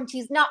play up front.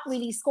 He's not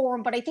really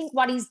scoring, but I think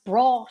what he's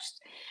brought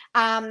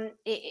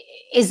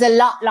is a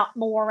lot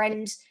more.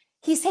 And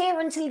he's here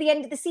until the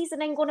end of the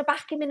season. I'm going to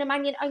back him in a Man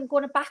United. I'm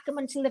going to back him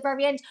until the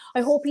very end.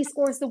 I hope he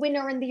scores the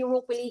winner in the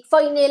Europa League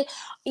final.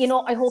 You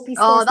know, I hope he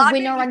scores the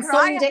winner on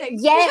Sunday.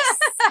 Yes,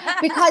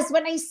 because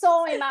when I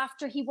saw him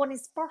after he won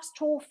his first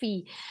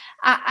trophy,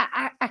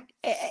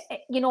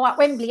 you know, at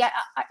Wembley,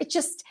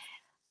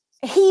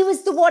 he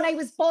was the one I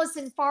was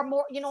buzzing for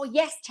more, you know,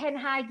 yes, Ten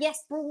Hag,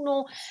 yes,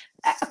 Bruno,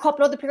 a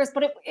couple other players,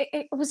 but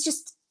it was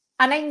just,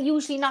 and I'm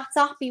usually not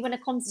soppy when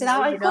it comes to that.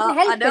 I couldn't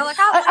help it.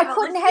 I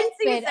couldn't help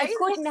it. I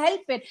couldn't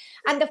help it.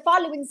 And the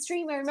following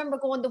stream, I remember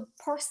going, the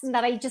person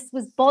that I just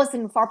was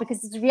buzzing for,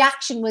 because his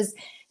reaction was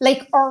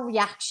like our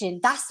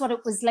reaction. That's what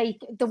it was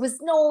like. There was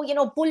no, you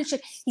know,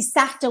 bullshit. He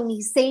sat down,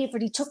 he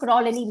savoured, he took it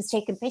all in, he was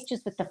taking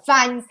pictures with the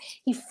fans.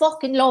 He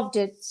fucking loved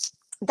it.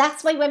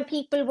 That's why when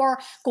people were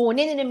going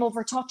in on him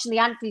over touching the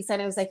ankles,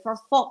 and I was like, for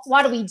fuck,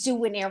 what are we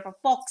doing here? For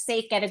fuck's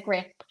sake, get a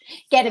grip.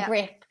 Get a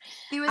grip.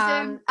 There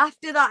was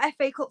after that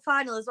FA Cup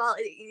final as well,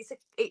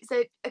 it's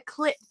a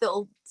clip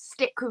that'll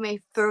stick with me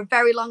for a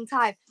very long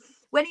time.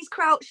 When he's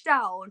crouched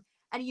down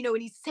and, you know,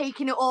 when he's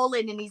taking it all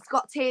in and he's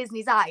got tears in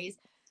his eyes,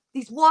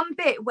 there's one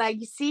bit where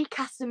you see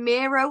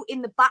Casillero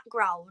in the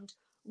background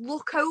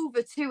look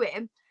over to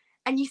him,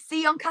 and you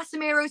see on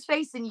Casillero's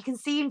face, and you can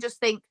see him just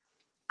think,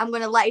 I'm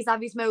going to let him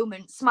have his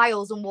moment,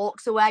 smiles and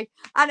walks away.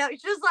 I know,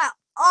 it's just like,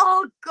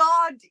 oh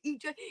God. You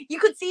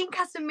could see in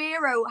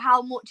Casillero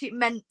how much it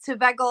meant to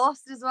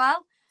Weghorst as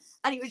well.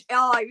 And it was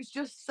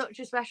just such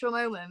a special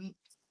moment.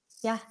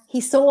 Yeah,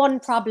 he's so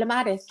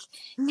unproblematic.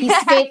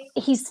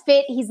 He's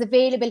fit, he's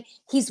available,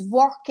 he's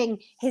working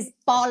his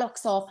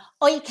bollocks off.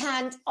 I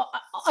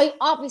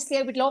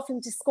would love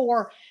him to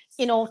score,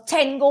 you know,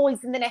 10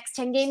 goals in the next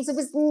 10 games. It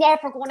was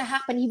never going to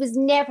happen. He was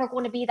never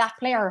going to be that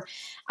player.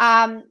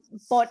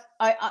 But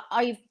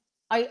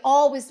I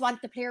always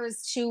want the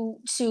players to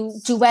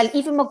do well.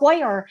 Even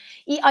Maguire,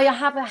 I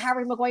have a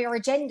Harry Maguire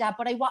agenda,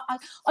 but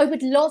I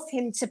would love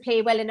him to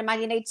play well in a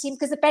Man United team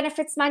because it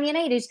benefits Man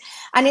United.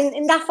 And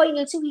in that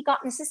final too, he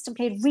got an assist and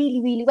played really,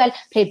 really well.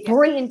 Played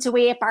brilliant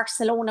away at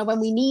Barcelona when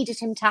we needed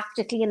him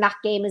tactically in that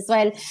game as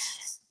well.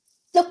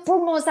 Look,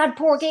 Bruno's had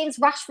poor games.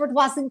 Rashford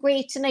wasn't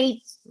great tonight.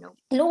 No.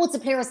 Loads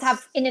of players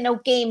have in and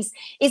out games.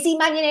 Is he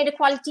Man United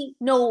quality?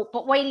 No.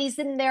 But while he's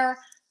in there,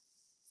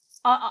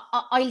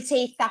 I'll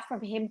take that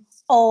from him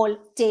all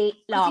day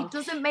long. He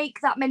doesn't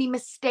make that many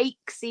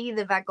mistakes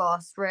either,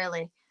 Vegos,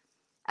 really.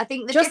 I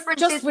think the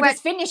difference difference is with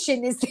his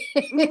finishing is...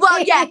 well,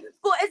 yeah,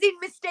 but as in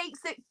mistakes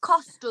that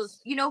cost us,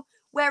 you know,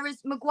 whereas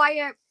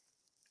Maguire,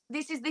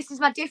 this is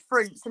my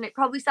difference, and it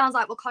probably sounds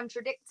like we're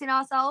contradicting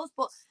ourselves,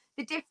 but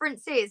the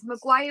difference is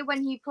Maguire,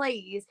 when he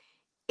plays,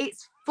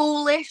 it's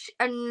foolish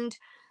and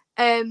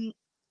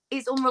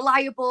it's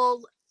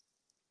unreliable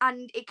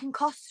and it can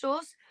cost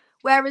us.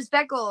 Whereas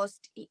Vegos,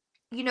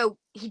 you know,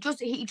 he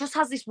just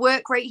has this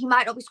work rate. He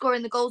might not be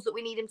scoring the goals that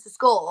we need him to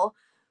score,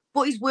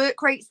 but his work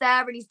rate's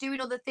there and he's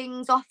doing other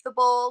things off the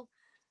ball.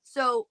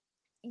 So,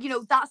 you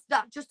know, that's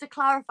just to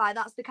clarify,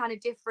 that's the kind of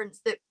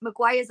difference, that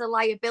Maguire's a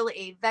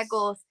liability.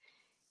 Vegos,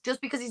 just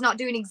because he's not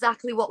doing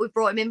exactly what we've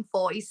brought him in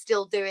for, he's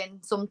still doing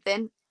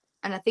something.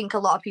 And I think a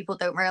lot of people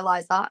don't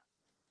realise that.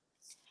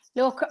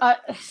 Look,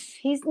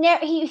 he's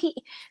never,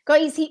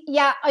 guys,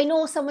 yeah, I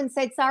know someone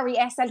said, sorry,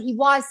 SL, he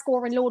was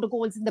scoring load of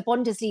goals in the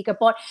Bundesliga,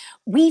 but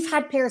we've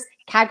had players,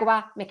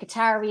 Kagawa,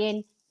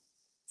 Mkhitaryan,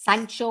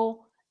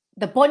 Sancho,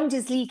 the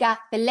Bundesliga,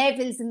 the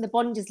levels in the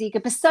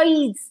Bundesliga,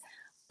 besides,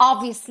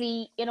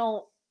 obviously, you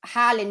know,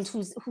 Haaland,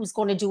 who's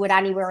going to do it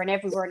anywhere and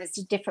everywhere, and it's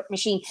a different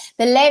machine.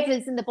 The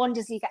levels in the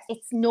Bundesliga,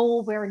 it's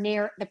nowhere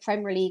near the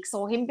Premier League.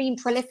 So him being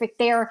prolific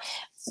there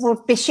with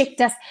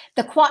Besiktas,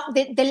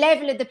 the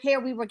level of the player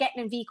we were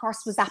getting in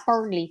Weghorst was at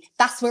Burnley.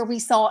 That's where we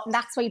saw it, and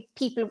that's why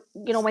people,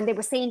 you know, when they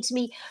were saying to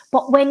me,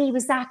 but when he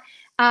was at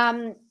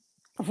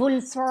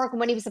Wolfsburg and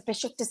when he was at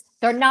Besiktas,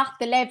 they're not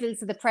the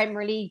levels of the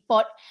Premier League.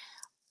 But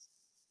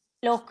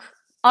look,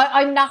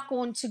 I'm not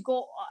going to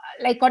go,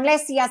 like,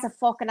 unless he has a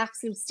fucking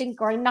absolute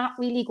stinker, I'm not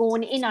really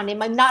going in on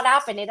him. I'm not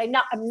having it. I'm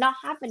not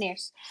having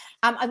it.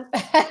 And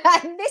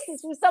this is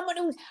from someone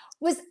who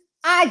was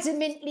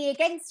adamantly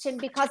against him,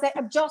 because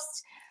I'm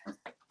just,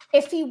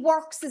 if he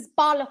works his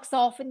bollocks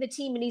off in the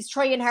team and he's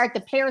trying hard, the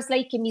players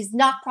like him, he's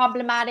not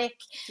problematic.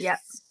 Yeah.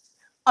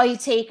 I'll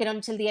take it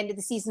until the end of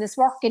the season. It's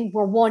working.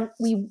 We're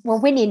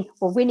winning.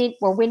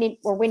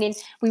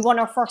 We won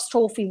our first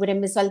trophy with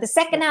him as well. The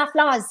second half,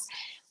 lads,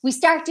 we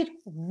started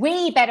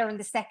way better in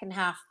the second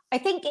half. I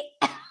think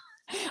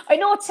I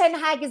know Ten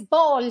Hag is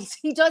bald.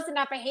 He doesn't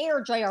have a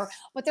hairdryer,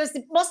 but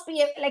must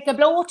be like a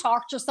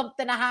blowtorch or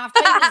something a half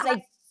time. It's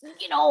like,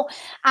 you know,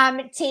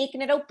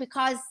 taking it out,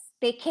 because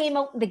they came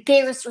out and the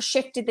gears were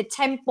shifted. The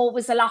tempo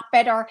was a lot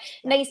better.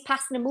 Nice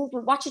passing and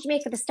movement. What did you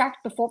make of the start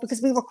before?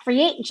 Because we were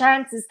creating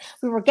chances.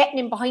 We were getting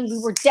in behind. We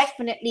were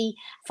definitely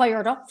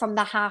fired up from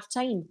the half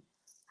time.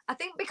 I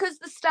think because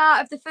the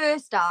start of the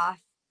first half,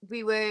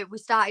 we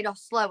started off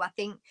slow. I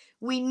think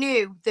we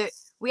knew that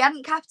we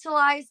hadn't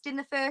capitalised in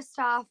the first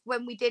half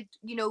when we did,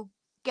 you know,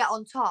 get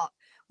on top.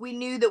 We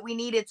knew that we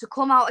needed to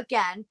come out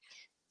again,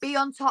 be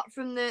on top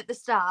from the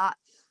start,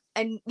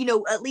 and, you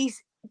know, at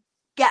least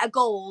get a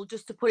goal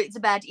just to put it to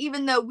bed,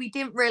 even though we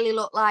didn't really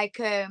look like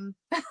no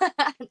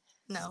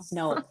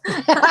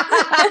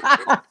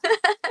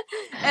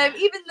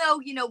even though,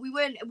 you know, we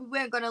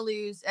weren't going to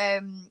lose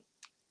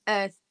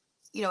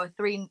you know, a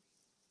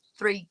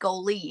 3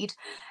 goal lead,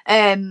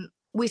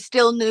 we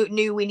still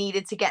knew we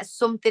needed to get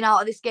something out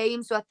of this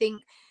game. So I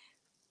think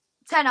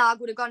Ten Hag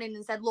would have gone in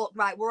and said, look,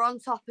 right, we're on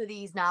top of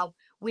these now,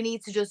 we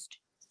need to just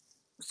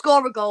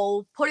score a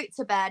goal, put it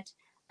to bed,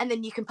 and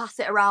then you can pass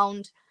it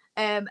around.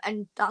 And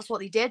that's what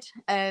they did.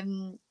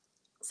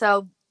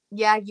 So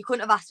yeah, you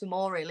couldn't have asked for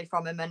more really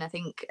from him, and I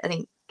think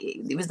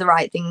it was the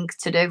right thing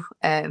to do,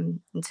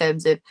 in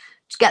terms of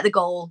just get the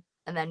goal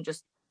and then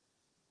just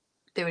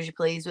do as you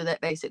please with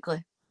it,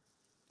 basically.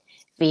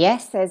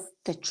 VS says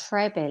the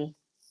treble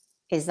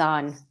is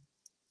on.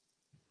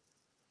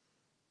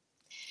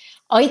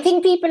 I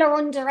think people are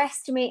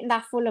underestimating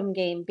that Fulham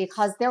game,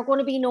 because they're going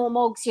to be no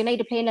mugs.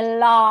 United playing a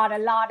lot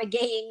of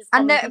games.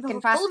 And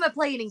Fulham are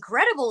playing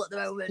incredible at the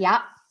moment.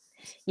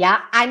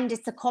 Yeah, and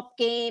it's a cup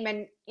game,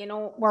 and, you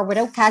know, we're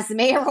without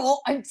Casillero.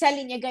 I'm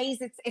telling you guys,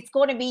 it's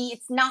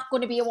not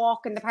going to be a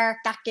walk in the park,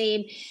 that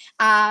game.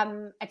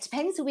 It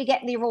depends who we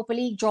get in the Europa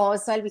League draw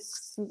as well.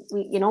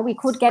 We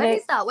could get it. When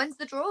is that? When's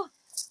the draw?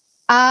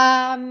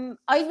 I'm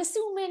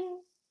assuming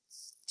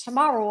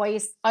tomorrow.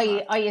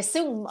 I'm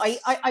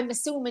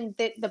assuming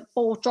that the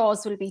both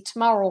draws will be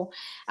tomorrow,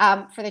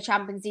 for the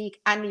Champions League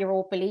and the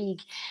Europa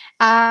League.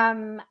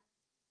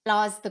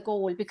 Lost the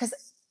goal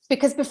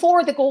because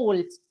before the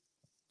goal,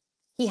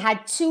 he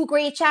had 2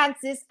 great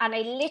chances, and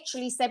I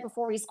literally said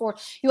before he scored,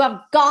 you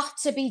have got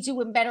to be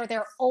doing better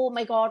there. Oh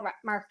my God,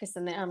 Marcus,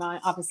 and then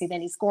obviously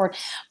then he scored.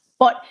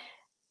 But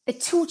the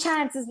 2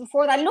 chances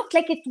before that looked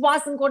like it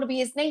wasn't going to be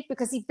his night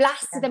because he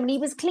blasted them and he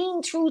was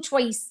clean through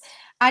twice.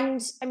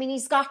 And I mean,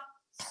 he's got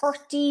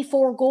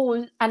 34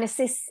 goals and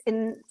assists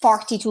in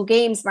 42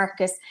 games,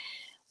 Marcus.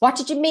 What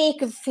did you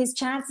make of his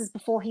chances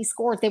before he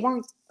scored? They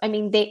weren't, I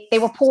mean, they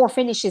were poor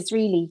finishes,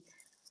 really.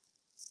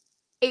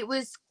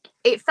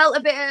 It felt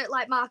a bit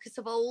like Marcus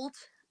of old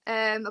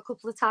a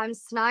couple of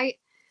times tonight.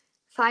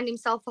 Find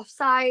himself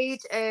offside.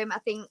 I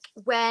think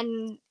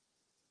when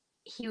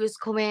he was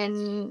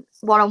coming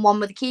one-on-one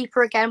with the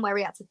keeper again, where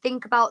he had to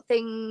think about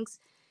things,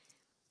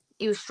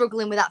 he was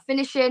struggling with that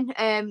finishing.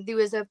 There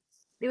was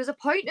a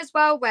point as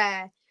well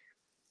where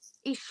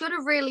he should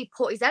have really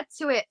put his head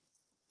to it,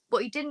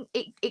 but he didn't.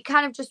 It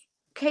kind of just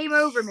came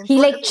over him. He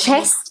like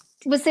chest.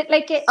 Was it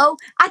like it? Oh,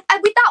 I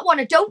with that one,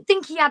 I don't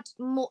think he had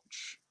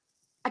much.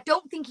 I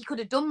don't think he could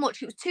have done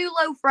much. It was too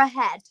low for a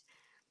head.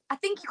 I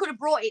think he could have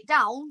brought it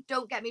down.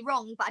 Don't get me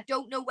wrong, but I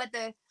don't know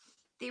whether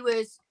there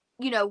was,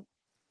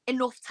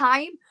 enough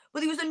time.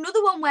 But there was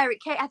another one where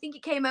I think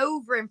it came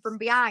over him from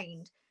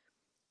behind,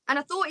 and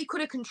I thought he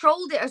could have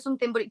controlled it or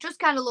something, but it just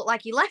kind of looked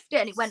like he left it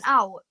and it went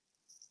out.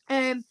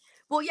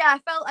 But yeah,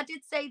 I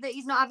did say that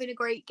he's not having a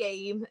great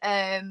game.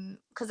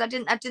 Because I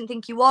didn't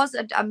think he was.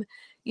 I'm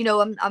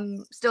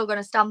still going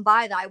to stand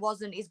by that. It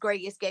wasn't his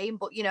greatest game,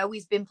 but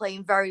he's been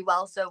playing very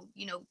well. So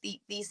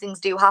these things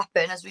do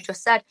happen, as we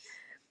just said.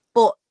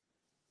 But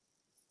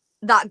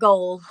that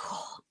goal,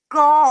 oh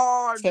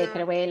God, take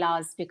it away,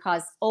 Laz,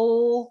 because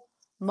oh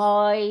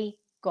my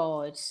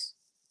God,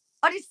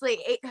 honestly,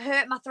 it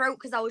hurt my throat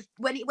because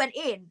when it went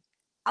in,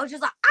 I was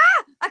just like,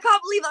 I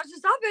can't believe that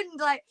just happened,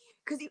 like.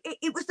 Because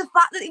it was the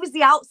fact that it was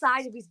the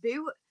outside of his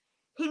boot.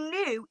 He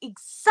knew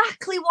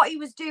exactly what he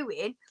was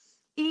doing.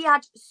 He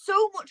had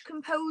so much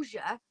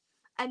composure,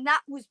 and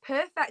that was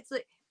perfect.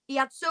 He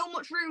had so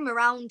much room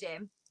around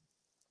him.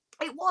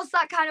 It was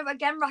that kind of,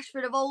 again,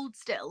 Rashford of old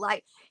still.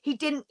 Like, he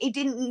didn't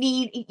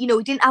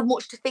have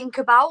much to think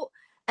about.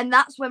 And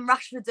that's when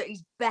Rashford's at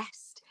his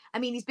best. I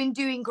mean, he's been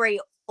doing great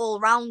all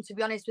round, to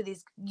be honest, with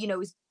his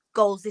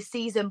goals this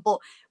season. But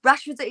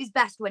Rashford's at his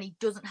best when he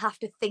doesn't have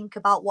to think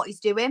about what he's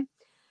doing.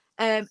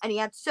 And he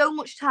had so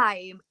much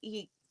time.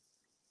 He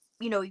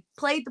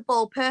played the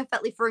ball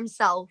perfectly for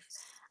himself.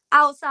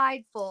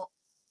 Outside foot.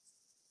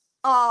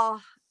 Oh,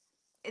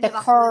 in the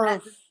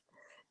curve.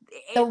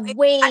 The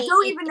way. I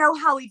don't even know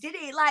how he did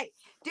it. Like,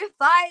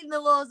 defying the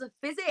laws of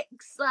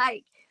physics.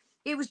 Like,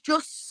 it was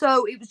just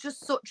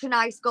such a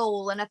nice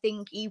goal. And I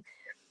think it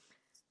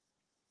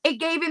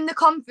gave him the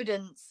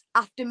confidence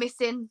after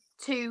missing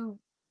 2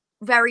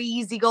 very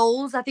easy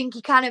goals. I think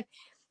he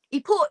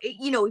put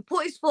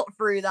his foot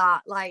through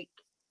that, like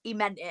he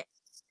meant it,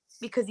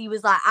 because he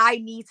was like, I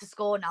need to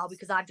score now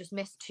because I've just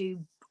missed 2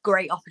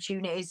 great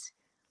opportunities.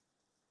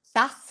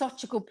 That's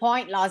such a good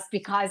point, Laz,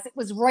 because it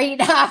was right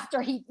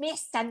after he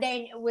missed, and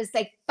then it was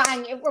like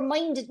bang. It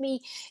reminds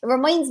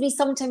me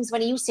sometimes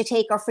when he used to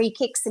take our free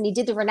kicks and he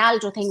did the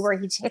Ronaldo thing where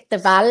he'd hit the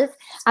valve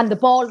and the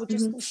ball would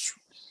just whoosh.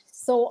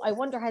 So I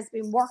wonder has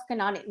been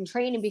working on it in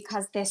training,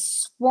 because the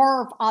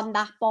swerve on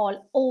that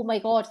ball, oh my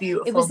God,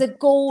 beautiful. It was a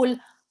goal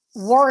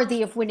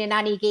worthy of winning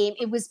any game.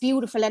 It was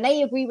beautiful. And I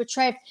agree with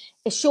Trev.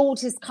 It showed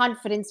his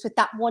confidence with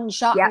that one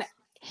shot. Yeah. And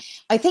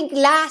I think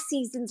last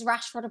season's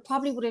Rashford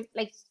probably would have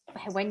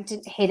went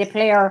and hit a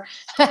player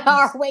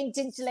or went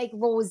into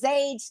Rose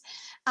Aid.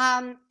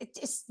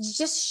 It's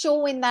just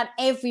showing that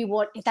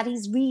that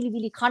he's really,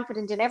 really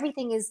confident, and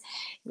everything is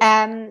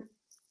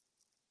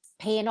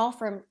paying off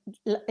for him.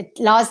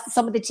 Lost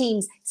some of the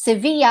teams.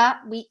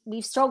 Sevilla,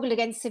 we've struggled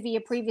against Sevilla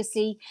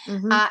previously.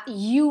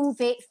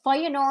 Juve,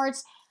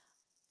 Feyenoord.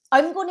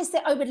 I'm going to say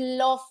I would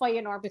love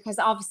Feyenoord because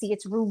obviously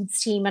it's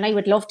Ruud's team and I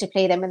would love to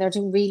play them, and they're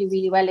doing really,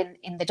 really well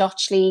in the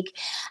Dutch league.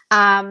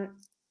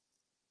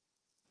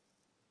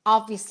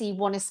 Obviously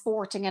one is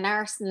Sporting and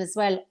Arsenal as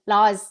well.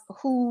 Laz,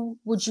 who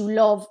would you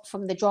love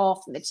from the draw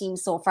from the team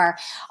so far?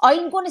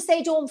 I'm going to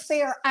say don't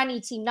fear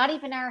any team, not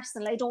even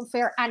Arsenal. I don't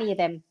fear any of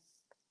them.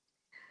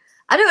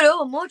 I don't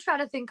know. I'm more trying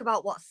to think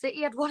about what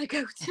city I'd want to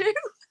go to.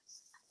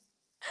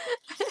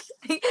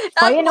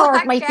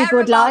 Feyenoord might be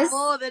good, Laz.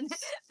 More than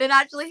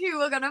actually who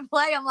we're going to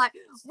play. I'm like,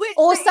 which?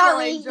 Oh,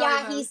 sorry.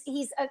 Yeah, most?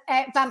 he's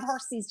Van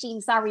Persie's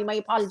team. Sorry, my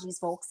apologies,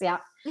 folks. Yeah.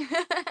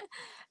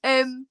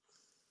 I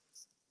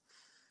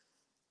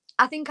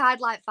think I'd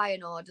like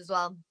Feyenoord as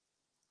well.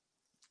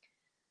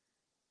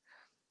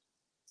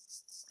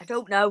 I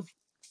don't know.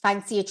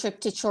 Fancy a trip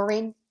to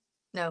Turin?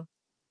 No.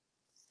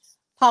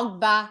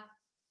 Pogba,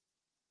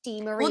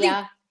 Di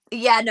Maria.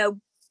 Yeah, no.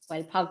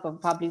 Well,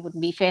 Pogba probably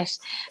wouldn't be fit.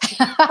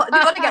 They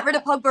want to get rid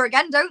of Pogba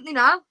again, don't they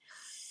now?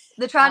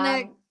 They're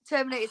trying to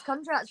terminate his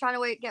contract, trying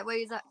to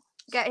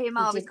get him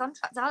out of his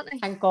contract, aren't they?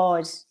 Thank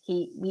God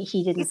he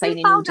didn't sign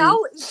any deal.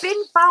 He's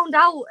been found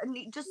out, and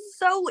it's just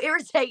so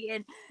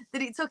irritating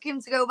that it took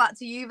him to go back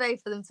to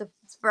Juve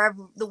for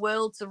the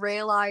world to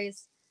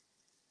realise.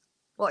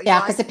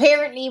 Because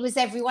apparently it was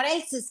everyone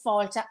else's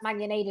fault at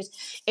Man United.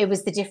 It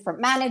was the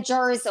different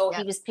managers, or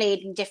he was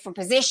played in different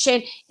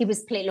position. He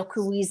was playing. Look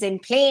who he's in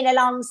playing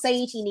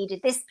alongside. He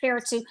needed this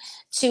player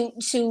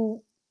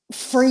to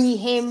free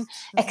him,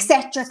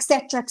 etc.,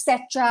 etc.,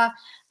 etc.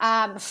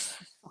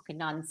 Fucking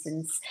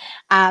nonsense,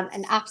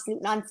 and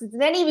absolute nonsense.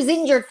 And then he was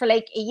injured for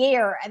like a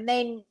year, and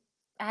then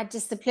had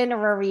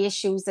disciplinary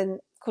issues and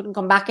couldn't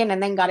come back in,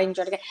 and then got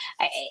injured again.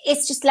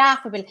 It's just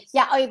laughable.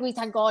 Yeah, I agree.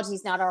 Thank God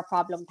he's not our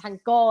problem.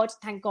 Thank God,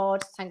 thank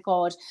God, thank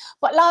God.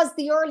 But Laz,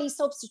 the early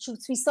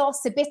substitutes, we saw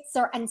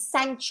Sabitzer and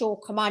Sancho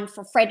come on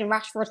for Fred and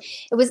Rashford.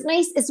 It was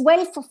nice as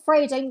well for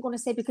Fred, I'm going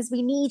to say, because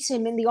we need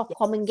him in the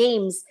upcoming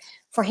games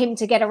for him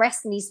to get a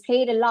rest, and he's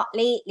played a lot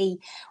lately.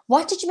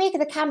 What did you make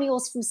of the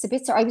cameos from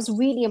Sabitzer? I was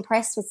really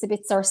impressed with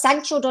Sabitzer.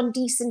 Sancho done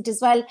decent as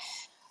well.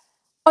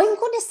 I'm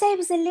going to say I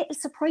was a little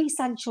surprised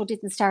Sancho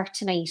didn't start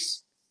tonight.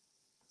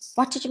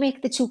 What did you make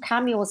of the two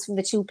cameos from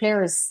the two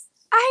players?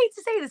 I hate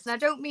to say this, and I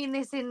don't mean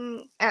this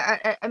in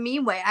a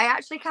mean way. I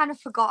actually kind of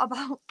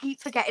keep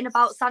forgetting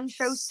about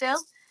Sancho still.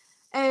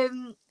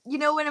 You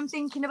know, when I'm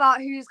thinking about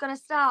who's going to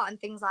start and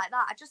things like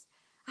that,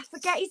 I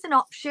forget he's an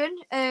option.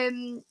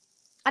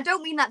 I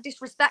don't mean that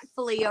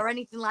disrespectfully or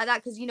anything like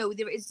that, because, you know,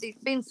 there's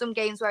been some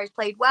games where he's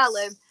played well.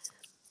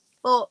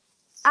 But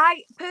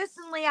I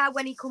personally,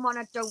 when he come on,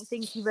 I don't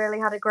think he really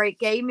had a great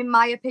game, in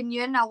my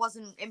opinion. I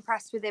wasn't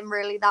impressed with him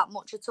really that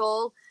much at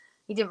all.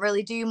 He didn't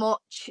really do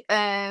much.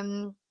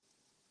 Sabitzer,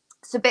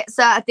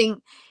 I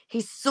think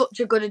he's such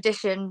a good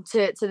addition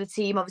to the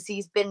team. Obviously,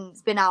 he's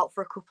been out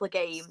for a couple of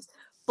games.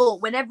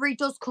 But whenever he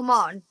does come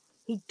on,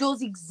 he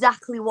does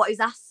exactly what is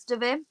asked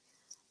of him.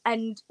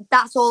 And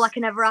that's all I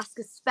can ever ask,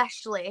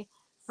 especially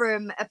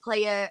from a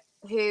player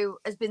who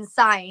has been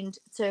signed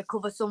to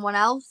cover someone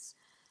else.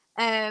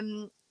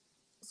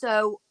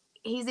 So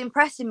he's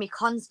impressing me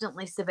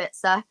constantly,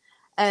 Sabitzer.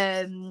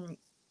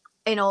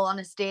 In all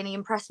honesty, and he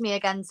impressed me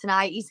again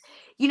tonight. He's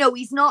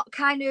not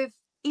kind of,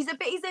 he's a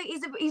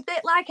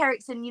bit like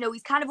Eriksen. You know,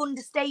 he's kind of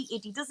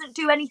understated. He doesn't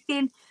do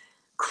anything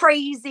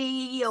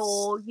crazy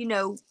or, you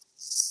know,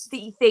 that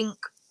you think,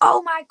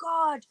 oh my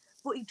God,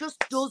 but he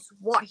just does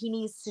what he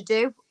needs to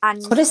do.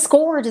 And could have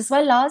scored as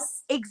well,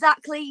 Laz.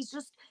 Exactly.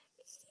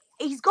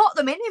 He's got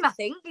them in him, I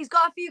think. He's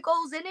got a few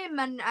goals in him,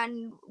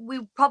 and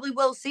we probably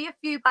will see a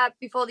few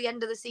before the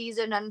end of the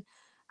season. And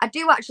I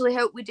do actually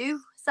hope we do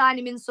sign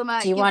him in summer.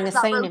 Do you want to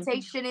sign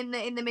rotation him?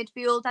 in the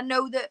midfield? I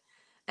know that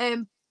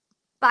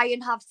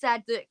Bayern have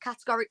said that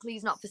categorically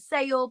he's not for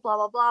sale, blah,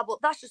 blah, blah, but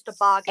that's just a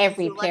bargain.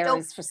 Every player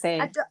is for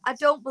sale. I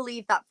don't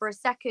believe that for a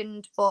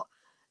second, but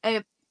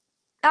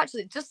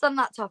actually, just on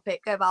that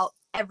topic about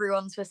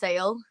everyone's for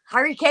sale,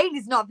 Harry Kane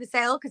is not for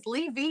sale because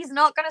Levy's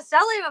not going to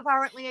sell him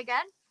apparently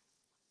again.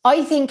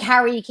 I think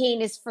Harry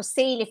Kane is for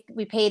sale if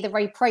we pay the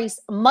right price.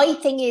 My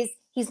thing is,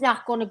 he's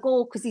not going to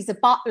go because he's a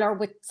bottler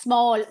with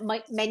small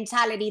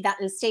mentality that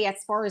will stay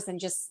at Spurs and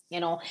just, you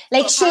know,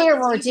 like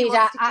Shearer did.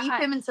 To keep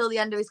him until the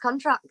end of his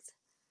contract.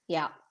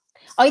 Yeah.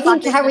 I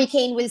think Harry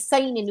Kane will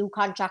sign a new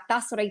contract.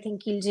 That's what I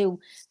think he'll do.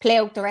 Play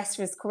out the rest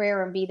of his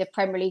career and be the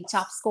Premier League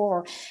top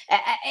scorer.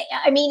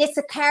 I mean, it's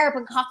a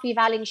carbon copy of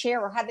Alan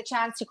Shearer. Had the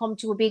chance to come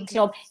to a big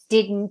club,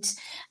 didn't.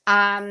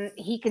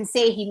 He can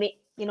say he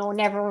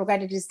never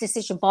regretted his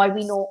decision. But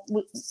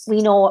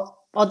we know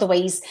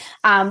otherwise.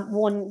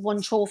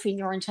 One trophy in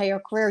your entire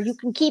career. You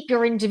can keep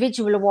your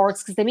individual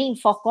awards because they mean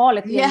fuck all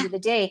at the end of the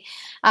day.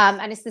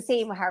 And it's the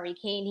same with Harry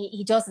Kane.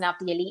 He doesn't have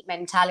the elite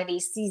mentality.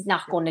 So he's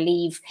not going to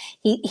leave.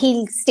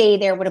 He'll stay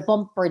there with a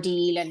bumper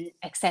deal and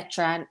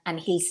etc. And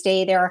he'll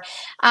stay there.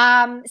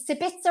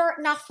 Sabitzer,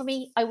 not for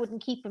me. I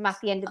wouldn't keep him at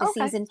the end of the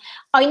season.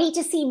 I need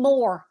to see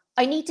more.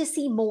 I need to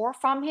see more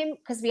from him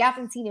because we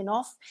haven't seen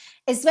enough.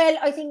 As well,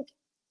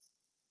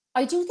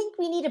 I do think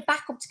we need a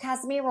backup to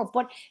Casillero,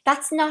 but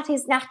that's not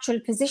his natural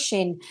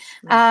position.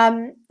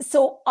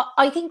 So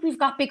I think we've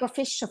got bigger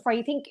fish to fry.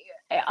 I think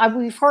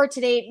we've heard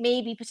today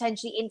maybe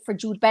potentially in for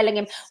Jude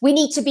Bellingham. We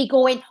need to be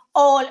going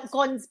all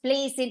guns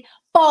blazing,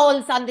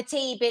 balls on the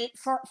table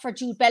for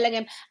Jude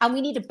Bellingham, and we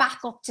need a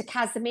backup to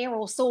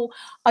Casillero. So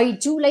I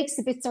do like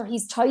Sabitzer.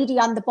 He's tidy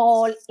on the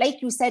ball.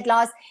 Like you said,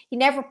 Laz, he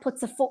never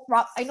puts a foot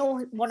wrong. I know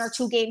 1 or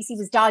 2 games he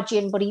was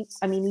dodging, but he's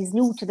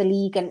new to the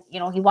league and, you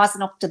know, he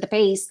wasn't up to the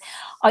pace.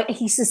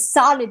 He's a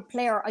solid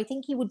player. I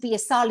think he would be a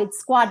solid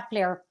squad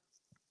player.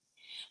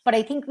 But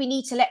I think we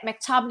need to let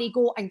McTominay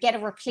go and get a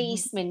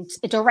replacement,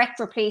 a direct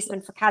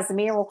replacement for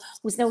Casillero,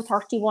 who's now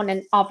 31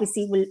 and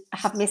obviously will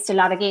have missed a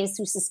lot of games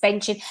through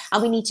suspension.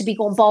 And we need to be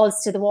going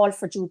balls to the wall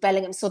for Jude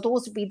Bellingham. So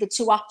those would be the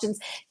 2 options.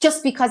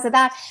 Just because of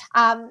that,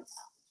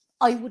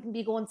 I wouldn't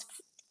be going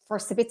for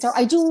Sabitzer.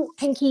 I do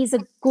think he's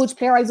a good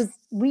player. I was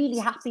really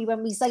happy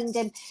when we signed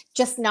him,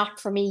 just not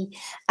for me.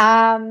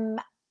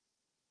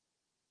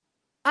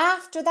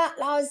 After that,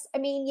 Laz, I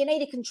mean,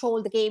 United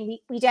controlled the game.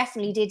 We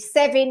definitely did.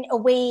 7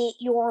 away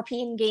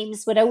European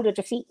games without a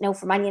defeat now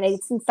for Man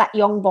United since that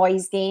Young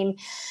Boys game.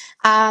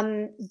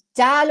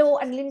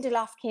 Dalot and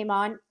Lindelof came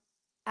on.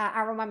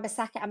 Aaron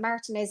Wan-Bissaka and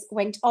Martinez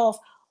went off.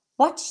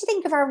 What did you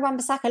think of Aaron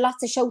Wan-Bissaka?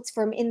 Lots of shouts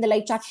for him in the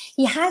live chat.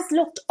 He has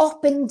looked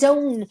up and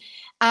down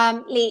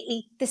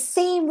lately. The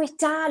same with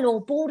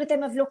Dalot. Both of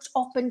them have looked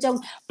up and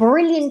down.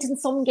 Brilliant in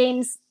some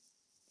games.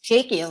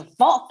 Shaky as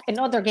fuck in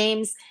other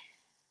games.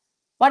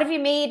 What have you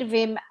made of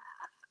him?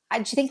 do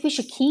you think we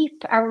should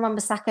keep Aaron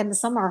Wan-Bissaka in the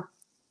summer?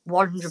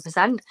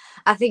 100%.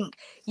 I think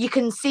you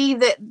can see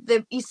that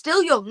he's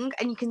still young,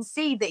 and you can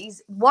see that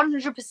he's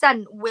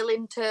 100%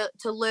 willing to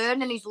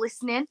learn, and he's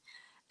listening.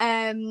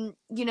 You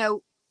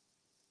know,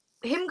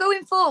 him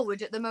going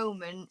forward at the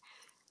moment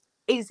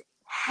is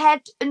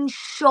head and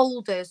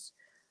shoulders,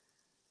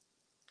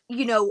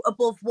 you know,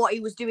 above what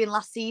he was doing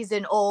last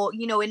season, or,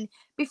 you know,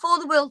 before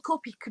the World Cup,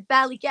 he could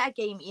barely get a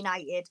game at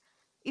United.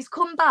 He's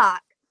come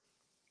back,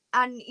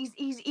 and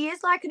he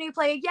is like a new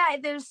player. Yeah,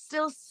 there's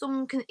still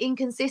some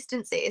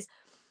inconsistencies,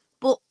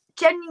 but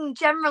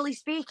generally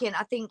speaking,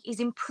 I think he's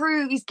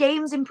improved. His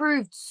game's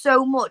improved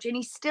so much, and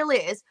he still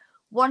is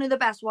one of the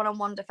best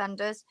one-on-one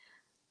defenders.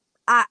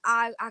 I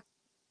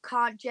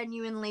can't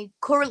genuinely,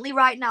 currently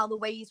right now, the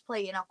way he's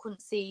playing, I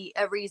couldn't see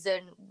a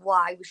reason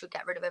why we should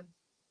get rid of him.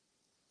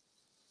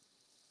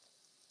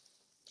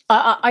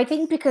 I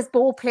think because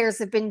both players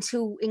have been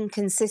too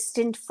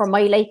inconsistent for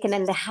my liking,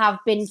 and they have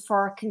been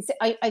for.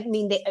 I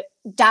mean,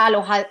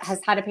 Diallo has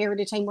had a period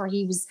of time where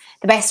he was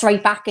the best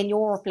right back in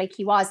Europe, like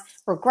he was,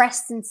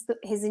 regressed since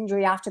his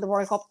injury after the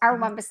World Cup.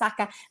 Aaron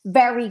Wan-Bissaka,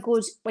 very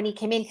good when he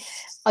came in.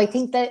 I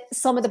think that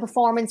some of the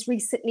performance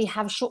recently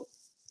have shown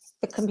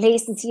the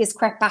complacency has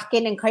crept back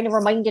in, and kind of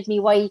reminded me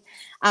why.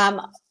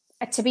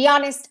 To be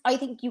honest, I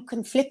think you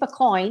can flip a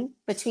coin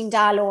between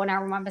Diallo and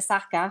Aaron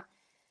Wan-Bissaka.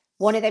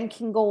 One of them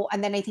can go,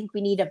 and then I think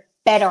we need a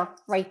better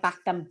right back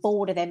than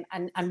both of them,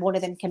 and one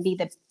of them can be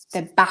the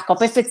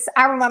backup. If it's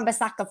Aaron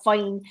Wan-Bissaka,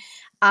 fine.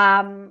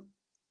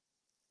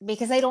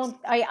 Because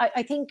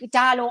I think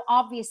Diallo,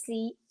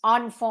 obviously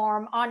on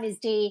form, on his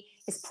day,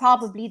 is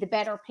probably the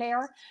better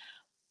player,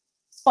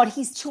 but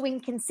he's too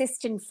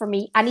inconsistent for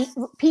me. And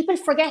people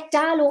forget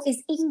Diallo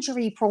is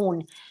injury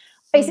prone.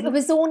 It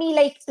was only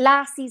like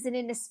last season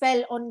in the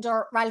spell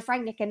under Ralph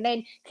Rangnick, and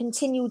then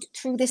continued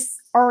through this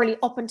early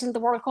up until the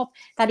World Cup,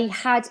 that he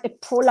had a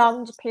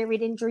prolonged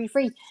period injury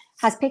free.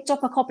 Has picked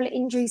up a couple of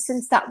injuries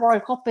since that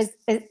World Cup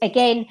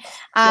again.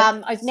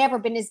 I've never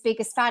been his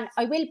biggest fan.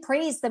 I will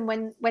praise them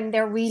when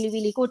they're really,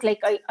 really good.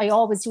 Like I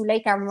always do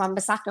like Aaron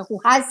Wan-Bissaka,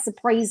 who has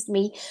surprised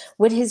me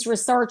with his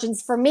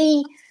resurgence. For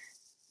me,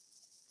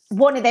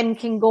 one of them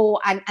can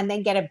go and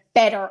then get a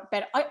better.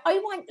 I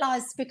want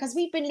Laz, because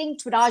we've been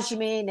linked with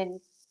Osimhen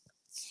and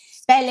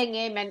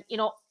Bellingham and, you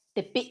know,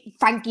 the big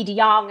Frankie de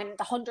Jong and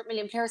the 100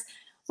 million players.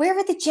 Where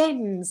are the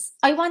gems?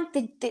 I want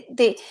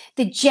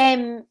the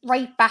gem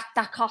right back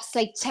that costs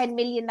like 10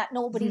 million that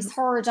nobody's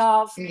heard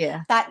of.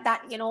 Yeah.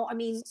 That you know, I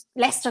mean,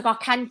 Leicester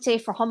got Kante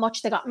for how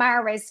much? They got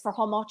Mahrez for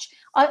how much?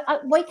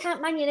 Why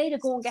can't Man United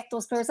go and get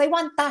those players? I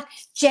want that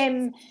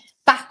gem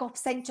backup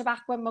centre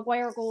back when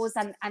Maguire goes,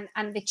 and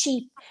the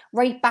cheap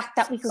right back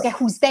that we could get,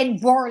 who's then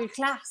world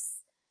class.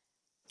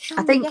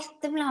 I think get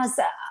them, lads.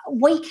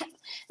 Why can't,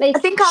 like, I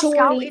think our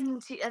surely... scouting,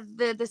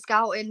 the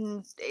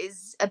scouting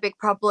is a big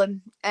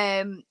problem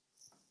in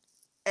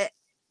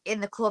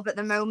the club at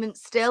the moment.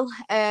 Still,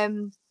 I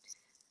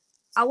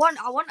want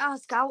our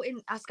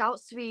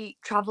scouts to be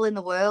traveling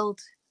the world,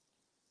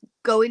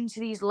 going to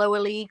these lower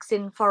leagues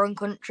in foreign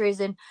countries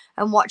and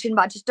watching,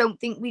 but I just don't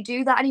think we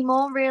do that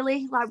anymore,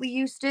 really, like we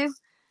used to.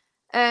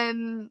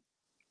 And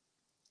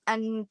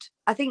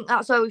I think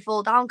that's where we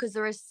fall down, because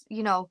there is,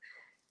 you know,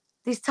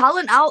 there's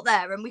talent out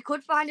there, and we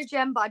could find a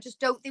gem, but I just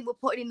don't think we're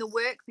putting in the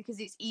work, because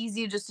it's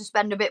easier just to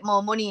spend a bit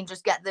more money and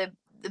just get the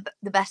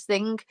best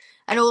thing.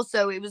 And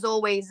also, it was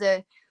always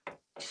a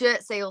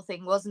shirt sale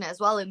thing, wasn't it,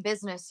 as well, in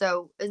business?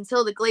 So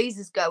until the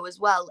Glazers go as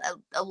well,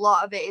 a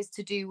lot of it is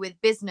to do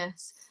with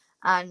business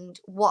and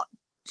what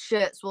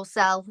shirts will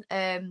sell.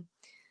 A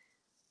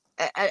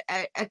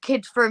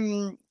kid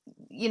from,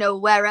 you know,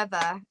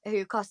 wherever,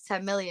 who costs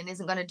 10 million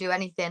isn't going to do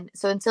anything.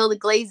 So until the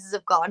Glazers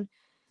have gone,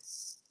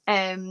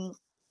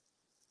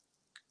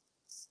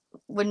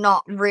 we're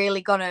not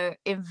really going to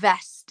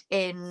invest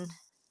in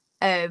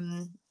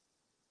that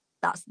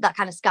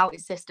kind of scouting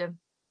system.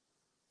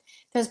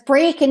 There's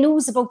breaking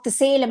news about the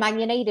sale of Man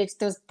United.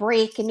 There's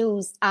breaking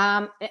news.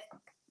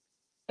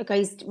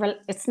 Guys,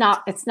 it's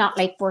not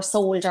like we're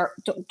sold or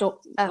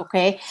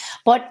okay.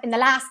 But in the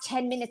last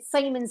 10 minutes,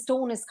 Simon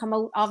Stone has come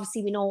out.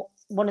 Obviously, we know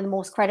one of the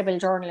most credible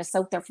journalists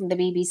out there from the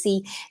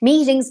BBC.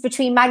 Meetings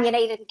between Man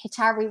United and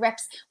Qatari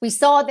reps. We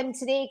saw them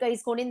today,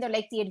 guys, going in there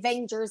like the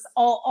Avengers.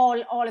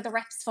 All of the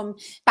reps from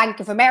Bank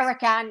of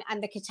America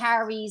and the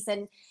Qataris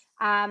and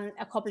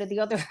a couple of the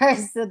others.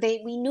 So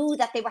we knew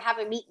that they were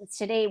having meetings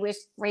today with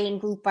Rain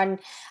Group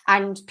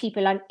and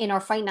people in our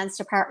finance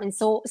department.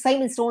 So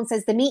Simon Stone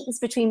says the meetings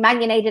between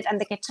Man United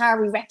and the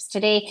Qatari reps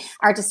today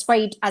are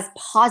described as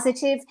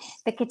positive.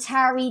 The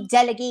Qatari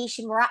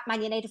delegation were at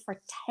Man United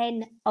for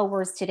 10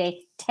 hours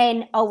today.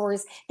 10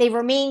 hours. They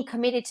remain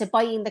committed to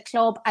buying the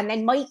club. And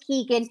then Mike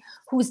Keegan,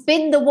 who's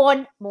been the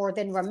one more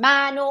than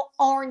Romano,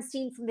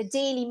 Ornstein from the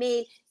Daily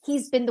Mail,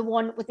 he's been the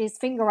one with his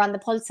finger on the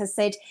pulse, has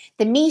said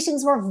the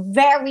meetings were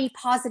very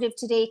positive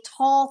today.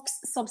 Talks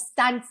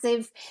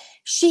substantive.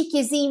 Sheikh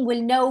Yazim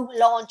will now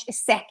launch a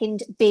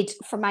second bid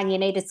for Man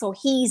United. So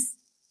he's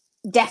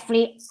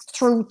definitely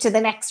through to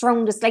the next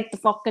round. It's like the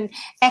fucking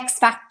X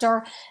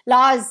Factor.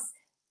 Laz,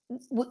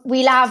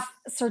 we'll have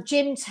Sir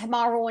Jim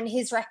tomorrow, and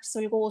his reps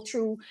will go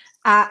through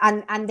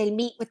and they'll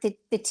meet with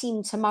the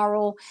team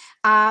tomorrow.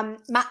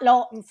 Matt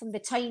Lawton from the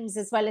Times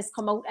as well has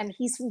come out, and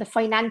he's from the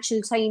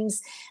Financial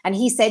Times, and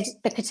he said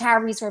the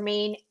Qataris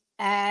remain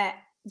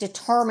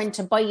determined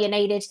to buy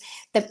United.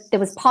 There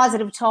was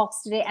positive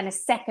talks today, and a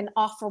second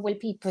offer will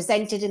be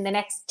presented in the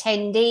next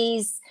 10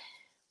 days.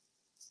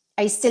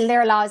 Are you still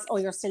there, Laz? Oh,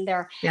 you're still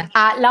there. Yeah.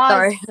 Laz,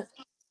 Sorry.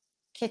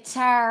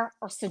 Qatar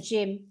or Sir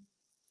Jim?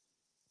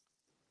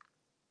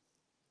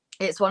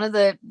 It's one of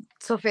the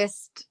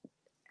toughest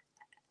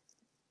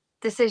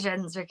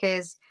decisions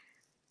because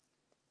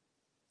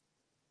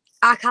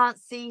I can't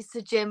see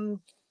Sir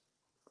Jim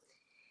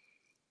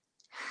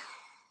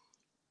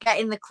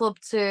getting the club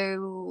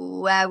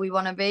to where we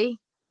want to be,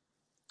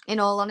 in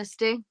all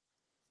honesty.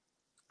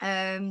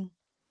 But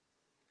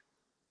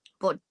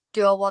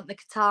do I want the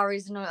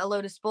Qataris and a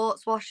load of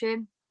sports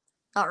washing?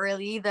 Not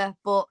really either.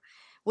 But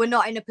we're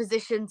not in a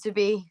position to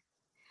be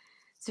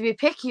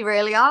picky,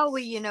 really, are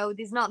we? You know,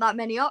 there's not that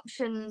many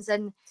options,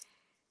 and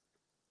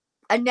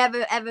I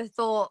never ever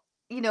thought,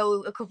 you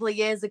know, a couple of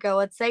years ago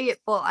I'd say it,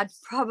 but I'd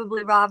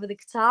probably rather the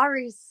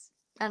Qataris,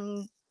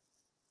 and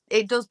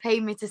it does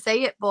pain me to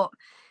say it, but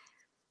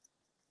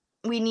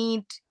we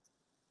need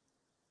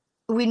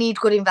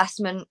good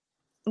investment.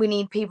 We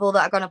need people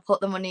that are going to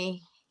put the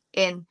money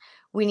in.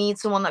 We need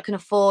someone that can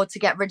afford to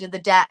get rid of the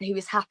debt, who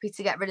is happy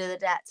to get rid of the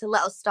debt, to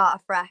let us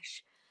start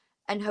afresh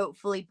and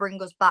hopefully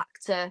bring us back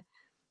to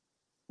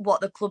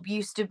what the club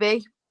used to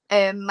be.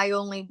 My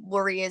only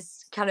worry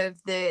is kind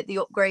of the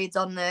upgrades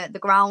on the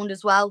ground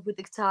as well with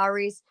the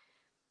Qataris.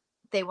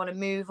 They want to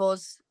move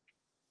us.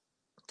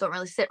 Don't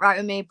really sit right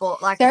with me,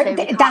 but like I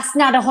say, that's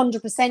not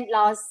 100%,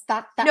 Laz.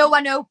 That no,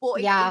 I know,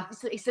 but yeah,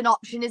 it's an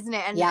option, isn't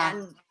it? And, yeah,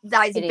 and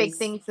that is a big is.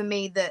 thing for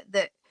me.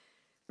 That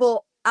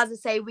but as I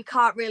say, we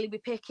can't really be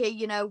picky.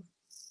 You know,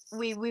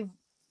 we've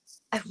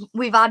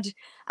had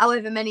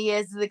however many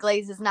years of the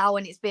Glazers now,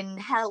 and it's been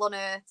hell on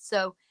earth.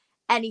 So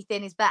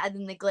anything is better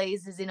than the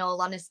Glazers, in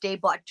all honesty.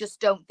 But I just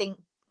don't think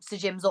Sir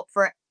Jim's up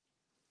for it.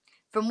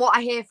 From what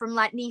I hear from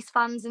like Nice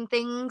fans and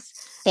things,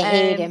 they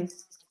hate him.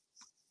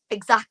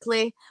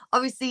 Exactly.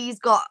 Obviously, he's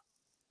got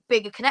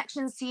bigger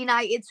connections to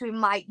United, so he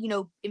might,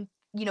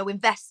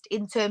 invest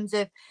in terms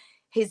of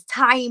his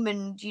time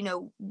and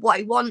what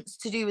he wants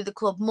to do with the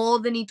club more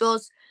than he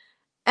does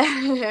for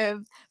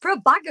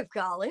a bag of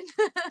Carlin.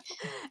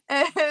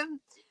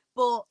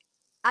 But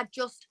I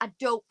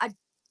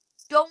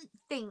don't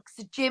think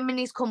Sir Jim and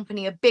his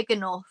company are big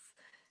enough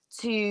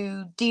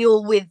to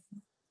deal with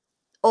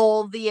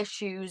all the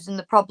issues and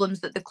the problems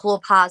that the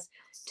club has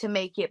to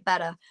make it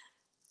better.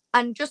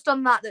 And just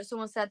on that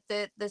someone said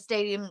the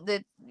stadium,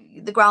 the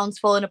ground's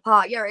falling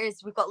apart. Yeah, it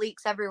is. We've got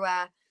leaks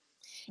everywhere.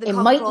 It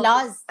might,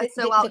 Laz.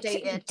 So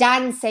outdated.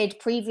 Dan said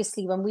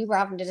previously when we were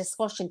having the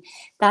discussion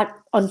that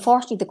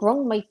unfortunately the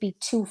ground might be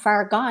too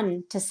far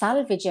gone to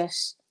salvage it.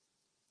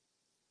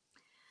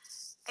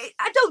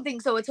 I don't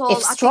think so at all.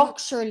 If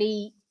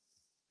structurally,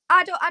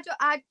 I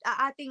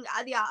think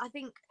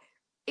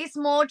it's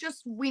more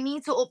just we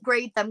need to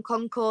upgrade them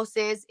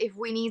concourses. If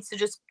we need to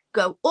just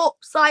go up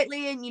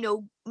slightly and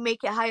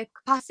make it higher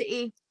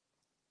capacity,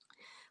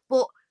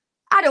 but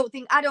I don't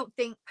think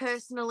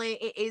personally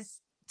it is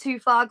too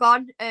far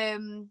gone.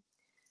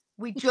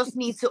 We just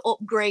need to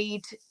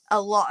upgrade a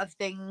lot of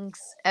things,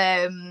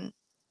 and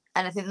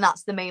I think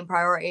that's the main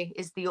priority,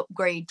 is the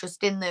upgrade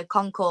just in the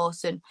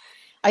concourse. And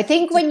I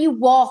think when you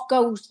walk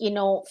out,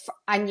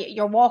 and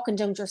you're walking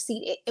down your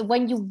seat,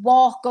 when you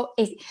walk out,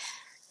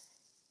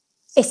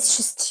 it's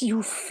just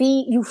you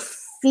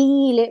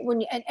feel it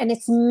when and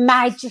it's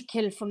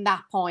magical from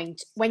that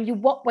point. When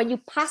you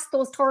pass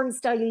those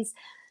turnstiles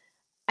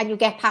and you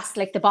get past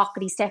like the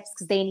balcony steps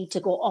because they need to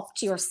go up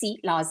to your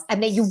seat, Laz,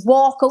 and then you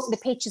walk out and the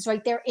pitch is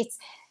right there. It's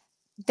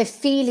the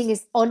feeling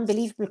is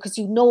unbelievable because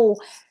I know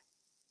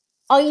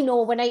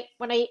when I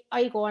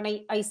go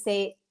and I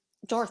say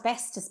George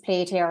Best has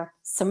played here,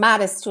 Samad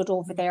has stood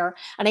over there,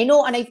 and I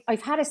know, and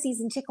I've had a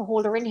season ticket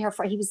holder in here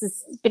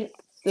been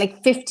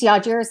like 50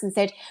 odd years and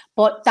said,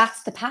 but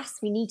that's the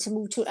past, we need to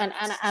move to, and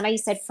I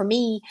said for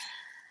me,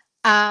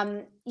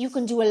 you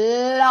can do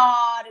a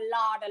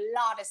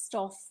lot of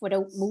stuff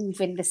without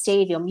moving the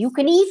stadium. You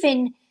can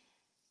even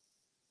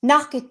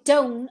knock it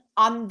down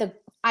and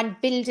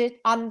build it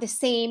on the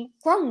same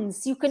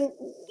grounds. You can,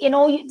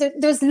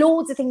 there's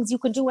loads of things you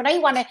can do. And I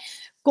want to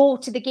go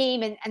to the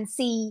game and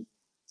see,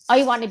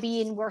 I want to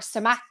be in where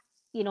Sir Matt,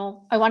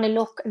 I want to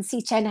look and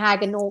see Ten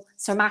Hag and know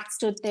Sir Matt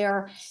stood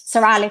there,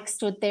 Sir Alex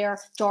stood there,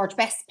 George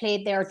Best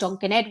played there,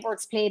 Duncan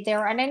Edwards played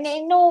there. And I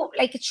know,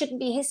 like, it shouldn't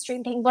be a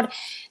history thing, but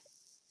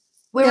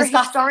we're a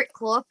historic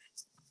club.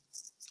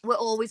 We're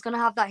always going to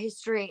have that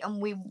history,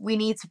 and we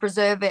need to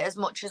preserve it as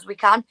much as we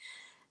can,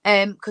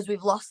 because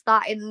we've lost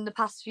that in the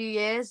past few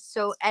years.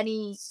 So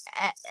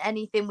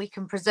anything we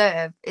can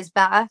preserve is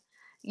better.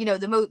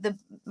 The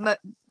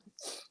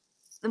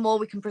more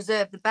we can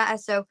preserve, the better.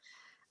 So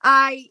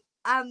I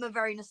am a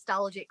very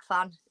nostalgic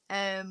fan.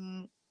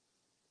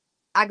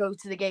 I go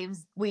to the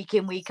games week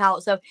in, week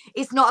out, so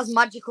it's not as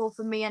magical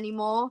for me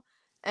anymore.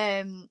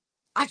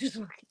 I just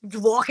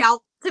walk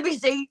out to my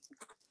seat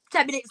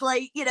 10 minutes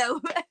late, you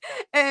know.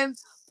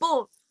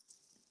 But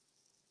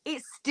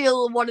it's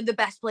still one of the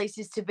best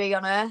places to be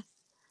on earth.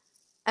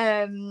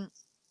 And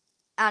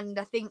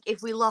I think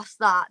if we lost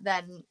that,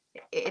 then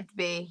it'd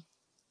be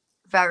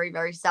very,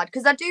 very sad.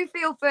 Because I do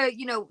feel for,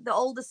 you know, the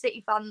older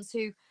City fans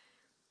who,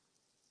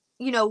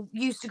 you know,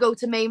 used to go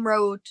to Main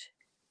Road.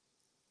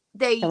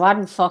 There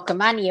wasn't fucking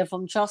many of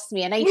them, trust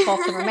me. And I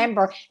fucking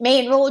remember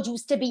Main Road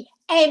used to be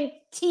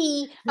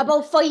empty,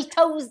 about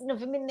 5,000 of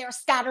them in there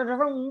scattered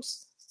around.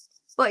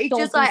 But it's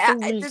just like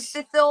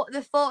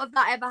the thought of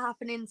that ever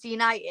happening to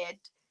United,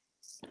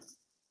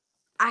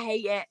 I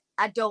hate it.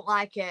 I don't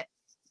like it.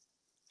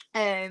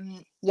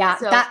 Yeah,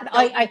 so that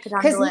I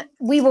because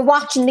we were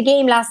watching the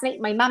game last night.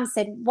 My mum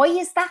said, "Why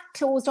is that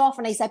closed off?"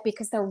 And I said,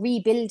 "Because they're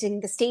rebuilding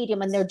the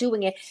stadium and they're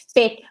doing it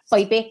bit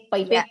by bit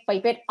by bit by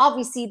bit."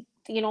 Obviously,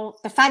 you know,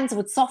 the fans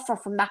would suffer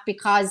from that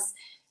because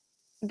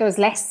there's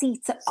less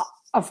seats,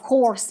 of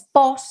course.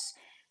 But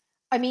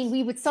I mean,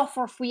 we would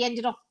suffer if we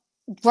ended up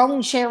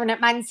ground sharing at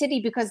Man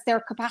City because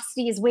their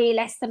capacity is way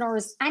less than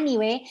ours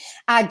anyway.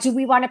 Do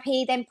we want to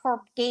pay them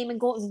per game and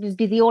go? It would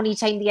be the only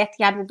time the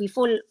Etihad would be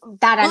full.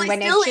 That and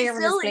when Ed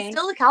Sheeran is playing. It's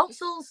still the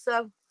council,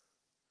 so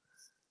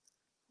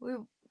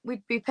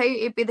we'd be paid.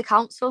 It'd be the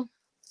council.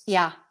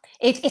 Yeah,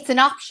 it's an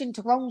option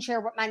to ground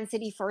share with Man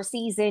City for a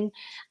season.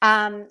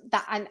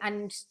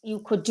 And you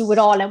could do it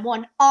all in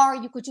one, or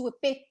you could do it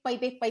bit by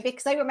bit by bit.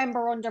 Because I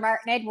remember under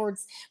Martin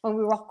Edwards when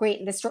we were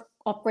upgrading the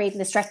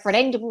Stretford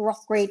end, and we were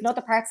upgrading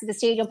other parts of the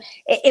stadium.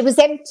 It was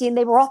empty, and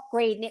they were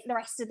upgrading it, and the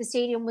rest of the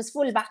stadium was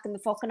full back in the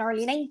fucking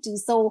early 90s.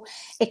 So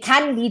it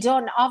can be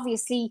done.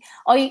 Obviously,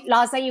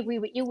 Laz, I agree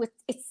with you.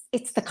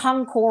 It's the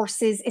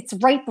concourses. It's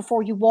right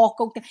before you walk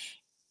out.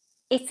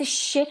 It's a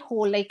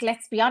shithole, like,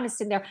 let's be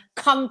honest, in there.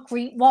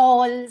 Concrete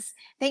walls,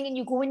 and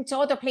you go into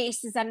other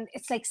places and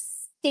it's like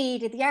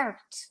state of the art.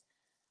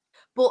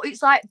 But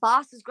it's like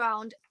Barca's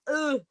ground.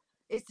 Ugh,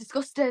 it's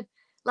disgusting.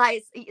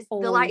 Like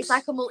it's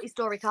like a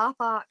multi-story car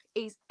park.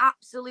 It's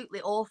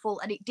absolutely awful,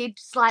 and it did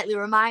slightly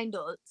remind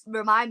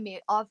me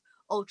of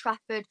Old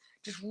Trafford,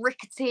 just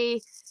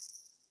rickety.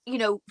 You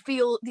know,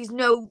 there's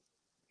no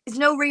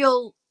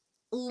real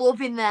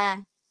love in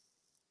there.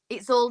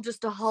 It's all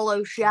just a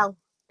hollow shell.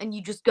 And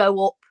you just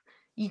go up,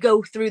 you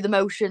go through the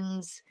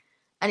motions,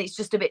 and it's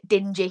just a bit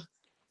dingy.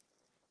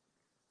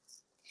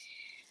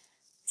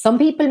 Some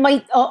people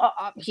might,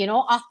 you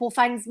know, Apple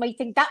fans might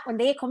think that when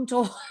they come to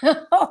Old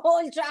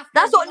Trafford.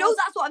 That's what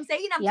I'm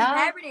saying. I'm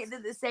comparing it.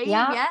 They're the same,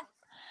 yeah.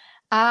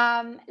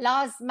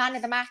 Laz, man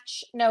of the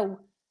match.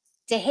 No,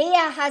 De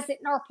Gea has it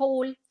in our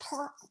poll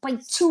by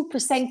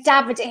 2%.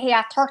 David De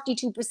Gea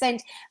 32%.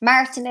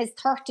 Martinez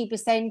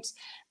 30%.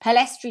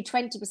 Palestri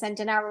 20%.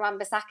 And Aaron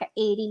Wan-Bissaka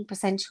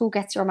 18%. Who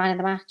gets your man of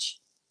the match?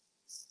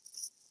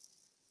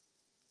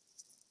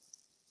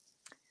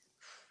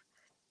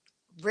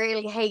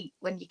 Really hate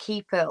when your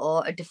keeper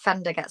or a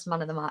defender gets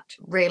man of the match.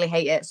 Really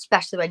hate it,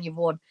 especially when you've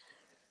won.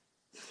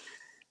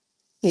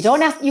 You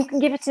don't have. You can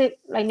give it to.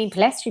 I mean,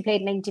 Palestri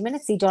played 90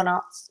 minutes. He done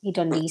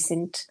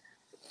decent.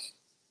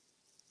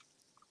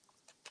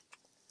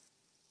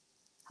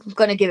 I'm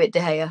gonna give it to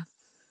Heuer.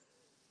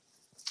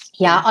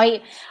 Yeah,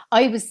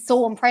 I was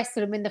so impressed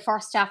with him in the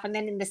first half, and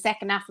then in the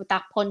second half with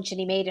that punch, and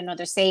he made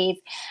another save.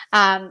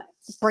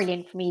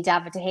 Brilliant for me,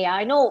 David De Gea.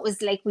 I know it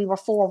was like we were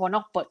 4-1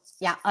 up, but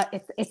yeah,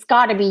 it's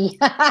got to be.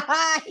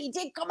 He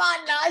did come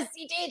on, Laz.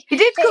 He did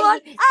come on,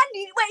 and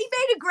he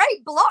made a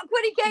great block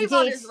when he came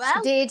on as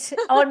well. He did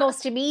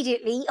almost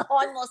immediately.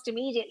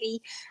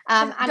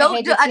 And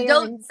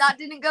that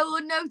didn't go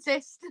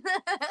unnoticed.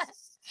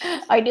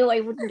 I knew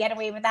I wouldn't get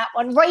away with that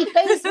one. Right,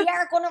 guys, we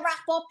are going to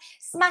wrap up.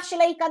 Smash a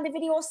like on the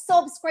video.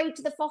 Subscribe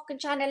to the fucking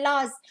channel,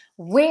 Laz.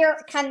 Where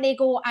can they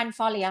go and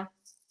follow you?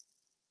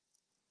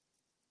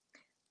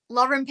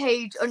 Lauren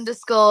Page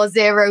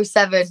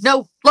 _07.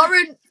 No,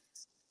 Lauren.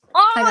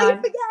 Oh, I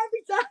forget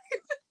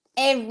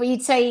every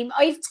time.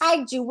 I've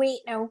tagged you. Wait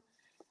now.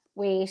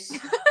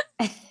 Wait.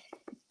 I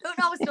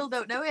still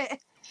don't know it.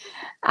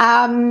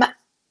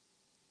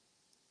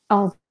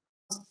 Oh.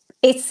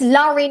 It's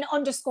Lauren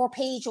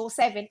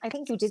 _Page07. I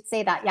think you did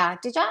say that. Yeah,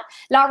 did you?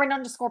 Lauren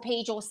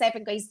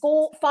 _Page07, guys.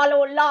 Go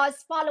follow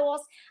Laz. Follow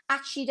us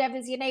at She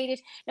Devils United.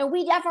 Now,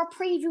 we'd have our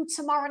preview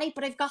tomorrow night,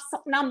 but I've got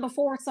something on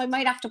before, so I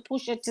might have to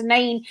push it to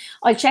 9.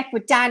 I'll check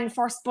with Dan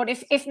first. But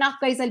if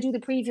not, guys, I'll do the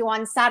preview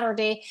on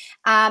Saturday.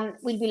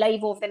 We'll be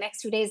live over the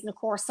next 2 days. And, of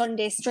course,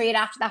 Sunday straight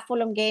after that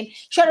Fulham game.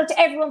 Shout out to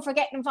everyone for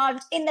getting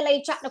involved in the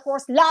live chat. And, of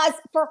course, Laz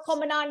for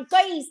coming on.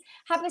 Guys,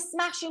 have a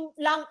smashing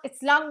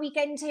long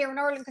weekend here in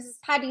Ireland because it's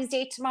Paddy's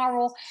Day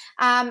tomorrow,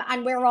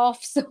 and we're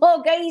off. So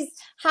guys,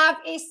 have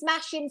a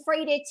smashing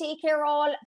Friday. Take care all.